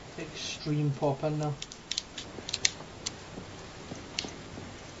extreme pop in there.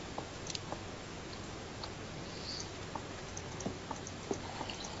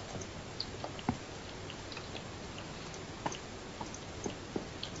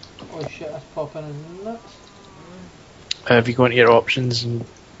 Holy shit, that's popping in nuts. If you go into your options and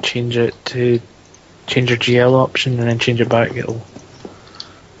change your GL option and then change it back, it'll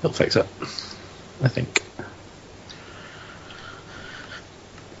fix it, I think.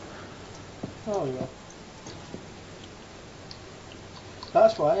 Oh yeah.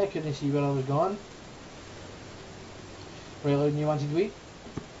 That's why I couldn't see where I was going. Right, Louden, you wanted wheat?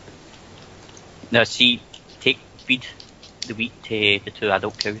 Now, see, feed the wheat to the 2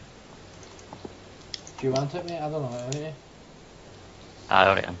 adult cows. Do you want it, mate? I don't know, eh? Aye,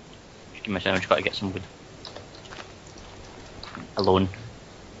 alright then. Just give me a second, I've just got to get some wood. Alone. In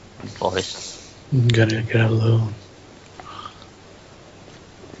the forest. I'm gonna get alone.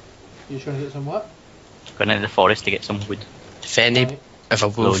 You trying to get some what? Going into the forest to get some wood. If a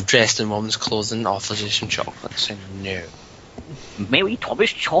wolf Load. dressed in woman's clothing offers you some chocolate, say no. Mate, what you talking about?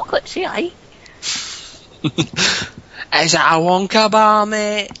 Chocolate, say aye. Is it a Wonka bar,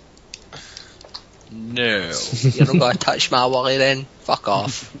 mate? No. You're not gonna touch my Wally then. Fuck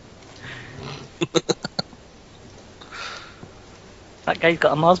off. That guy's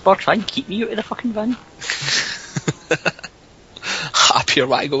got a Mars bar trying to keep me out of the fucking van. Happier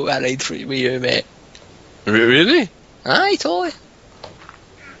when I go a ride for you, mate. Really? Aye, totally.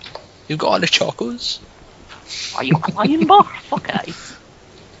 You've got all the chocos. Are you a lion bar? Fuck aye.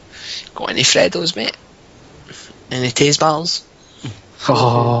 Got any Freddos, mate? Any Taze bars?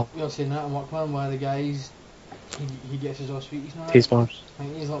 Oh, We were saying that in Workman, one of the guys, he gets his own sweeties now. taste bars, I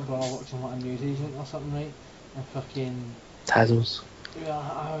think he's like bro works on like a news agent or something, right? And fucking, Tazzles.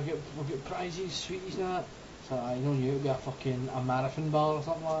 we'll get prizes, sweeties and that. So I know you, it'd be a marathon bar or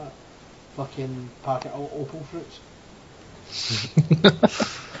something like that. Fucking packet of opal fruits.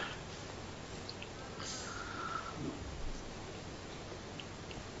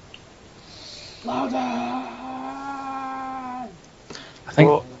 Louden! I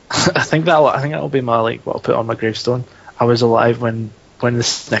think I think that'll be my like what I'll put on my gravestone. I was alive when the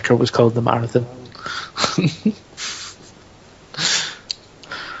Snicker was called the marathon.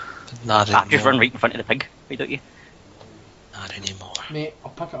 Not Ah, just run anymore. right in front of the pig. Why don't you? Not anymore. Mate,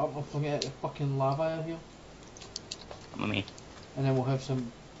 I'll pick it up and I'll fling it at the fucking lava in here. Come on, me. And then we'll have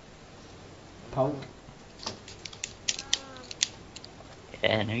some pulp.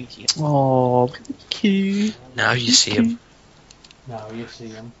 Yeah, now you see it. Oh, cute. Now you see him. Now you see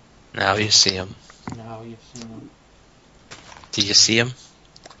him. Now you see him. Now you see him. Do you see him?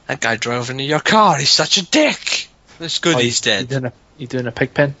 That guy drove into your car. He's such a dick. It's good he's dead. You doing a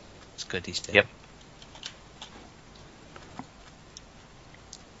pig pen? It's good he's dead. Yep.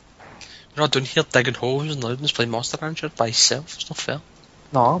 You're not down here digging holes and Loudon's playing Monster Rancher by himself. It's not fair.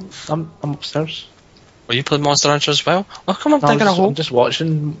 No, I'm upstairs. Well, you playing Monster Rancher as well? Well, come on, No, digging a hole. I'm just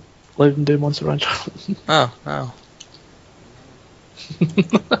watching Louden do Monster Rancher. Oh.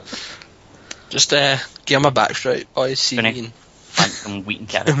 Just get on my back straight, boys. See Gonna- me and Plant some wheat and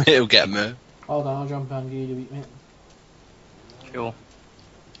carrots. it'll get a move. Hold on, I'll jump in and give you the wheat, mate. Cool.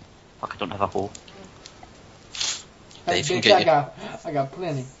 Fuck, I don't have a hole. Dave can Bitch, get you. I got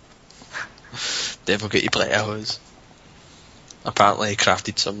plenty. Dave will get you plenty of hoes. Apparently he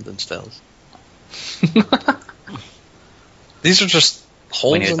crafted some downstairs. These are just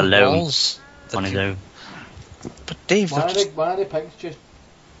holes When in it's the alone. walls. One of them. But Dave, they're just... One of the pigs just...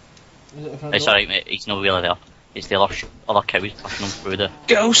 Is it the front It's door? alright, mate. He's no really there. It's the other cows pushing them through the.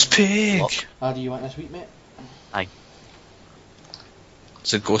 Ghost pig! What? Ah, do you want this wheat, mate? Aye.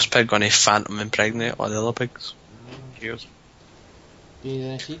 Is a ghost pig going to phantom impregnate all the other pigs? Cheers. Do you need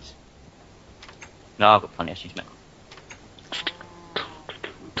any seeds? No, I've got plenty of seeds, mate.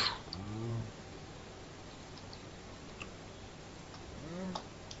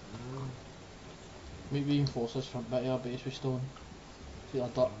 We reinforce this front bit of our base with stone. See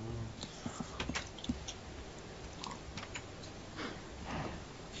that dirt?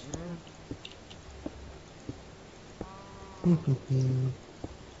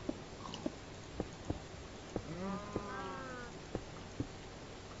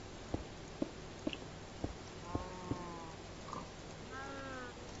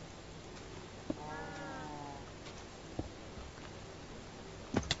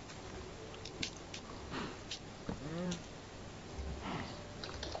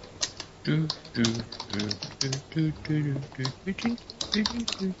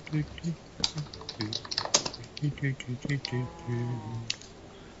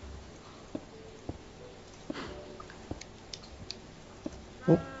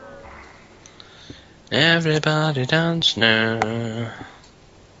 Everybody dance now.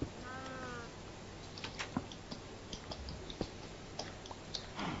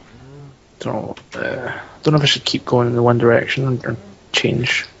 Don't know if I should keep going in the one direction or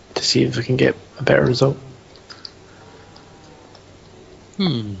change to see if I can get a better result.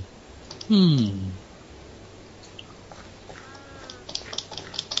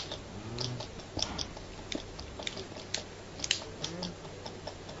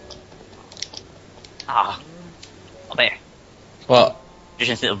 Ah. I bet. What?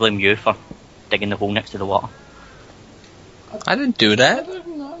 Just instead of blame you for digging the hole next to the water. I didn't do I that.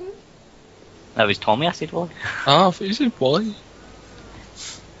 don't know. That was Tommy, I said, well. Oh, I thought you said Wally.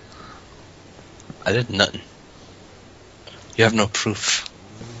 I did nothing. You have no proof.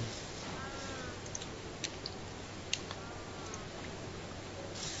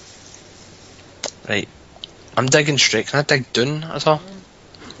 Right. I'm digging straight. Can I dig down at all?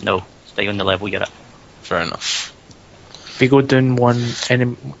 No, stay on the level you're at. Fair enough. If you go down one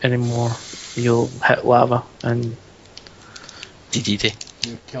any more, you'll hit lava, and DDT.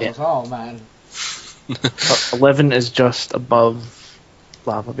 You kill Yeah. us all, man. 11 is just above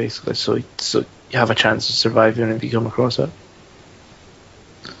lava, basically. So you have a chance to survive even if you come across it,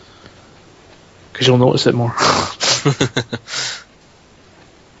 because you'll notice it more.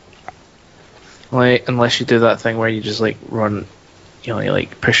 Like, unless you do that thing where you just like run, you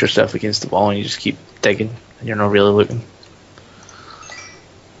like push yourself against the wall and you just keep digging and you're not really looking.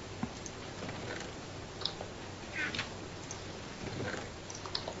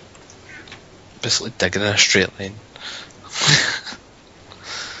 Basically digging in a straight line.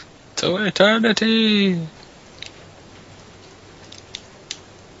 To eternity! We're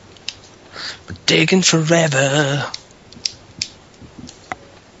digging forever!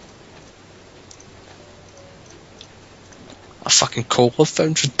 A fucking coal I've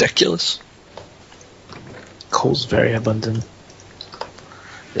found's ridiculous. Coal's very abundant.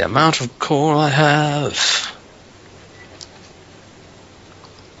 The amount of coal I have.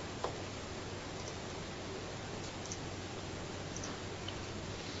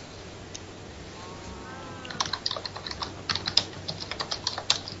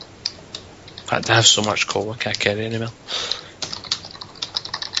 fact, I have so much coal I can't carry anymore.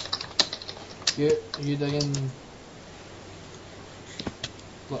 Are you digging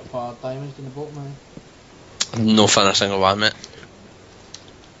like diamonds in the boat, man? No fun a single one, mate.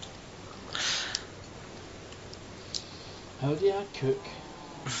 How do you cook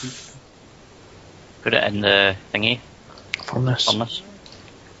beef? Put it in the thingy, Furnace. furnace.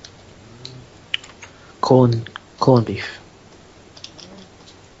 Coal and beef.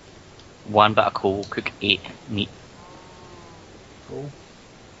 1 bit of coal, cook 8 meat. Cool.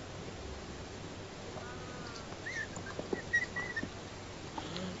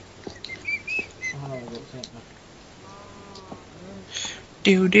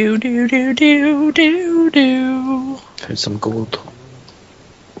 Do do do do do do do. Found some gold.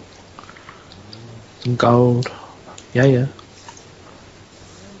 Some gold. Yeah.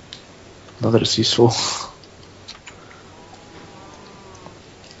 Not that it's useful.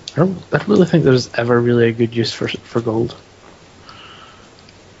 I don't really think there's ever really a good use for gold.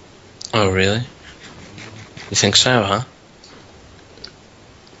 Oh, really? You think so, huh?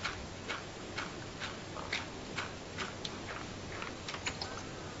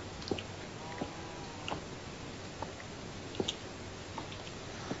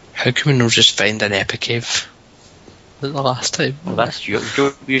 How can we not just find an epic cave? Like the last time. Well, that's your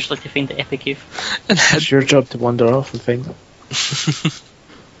job usually to find the epic cave. And It's your job to wander off and find them.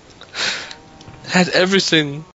 had everything.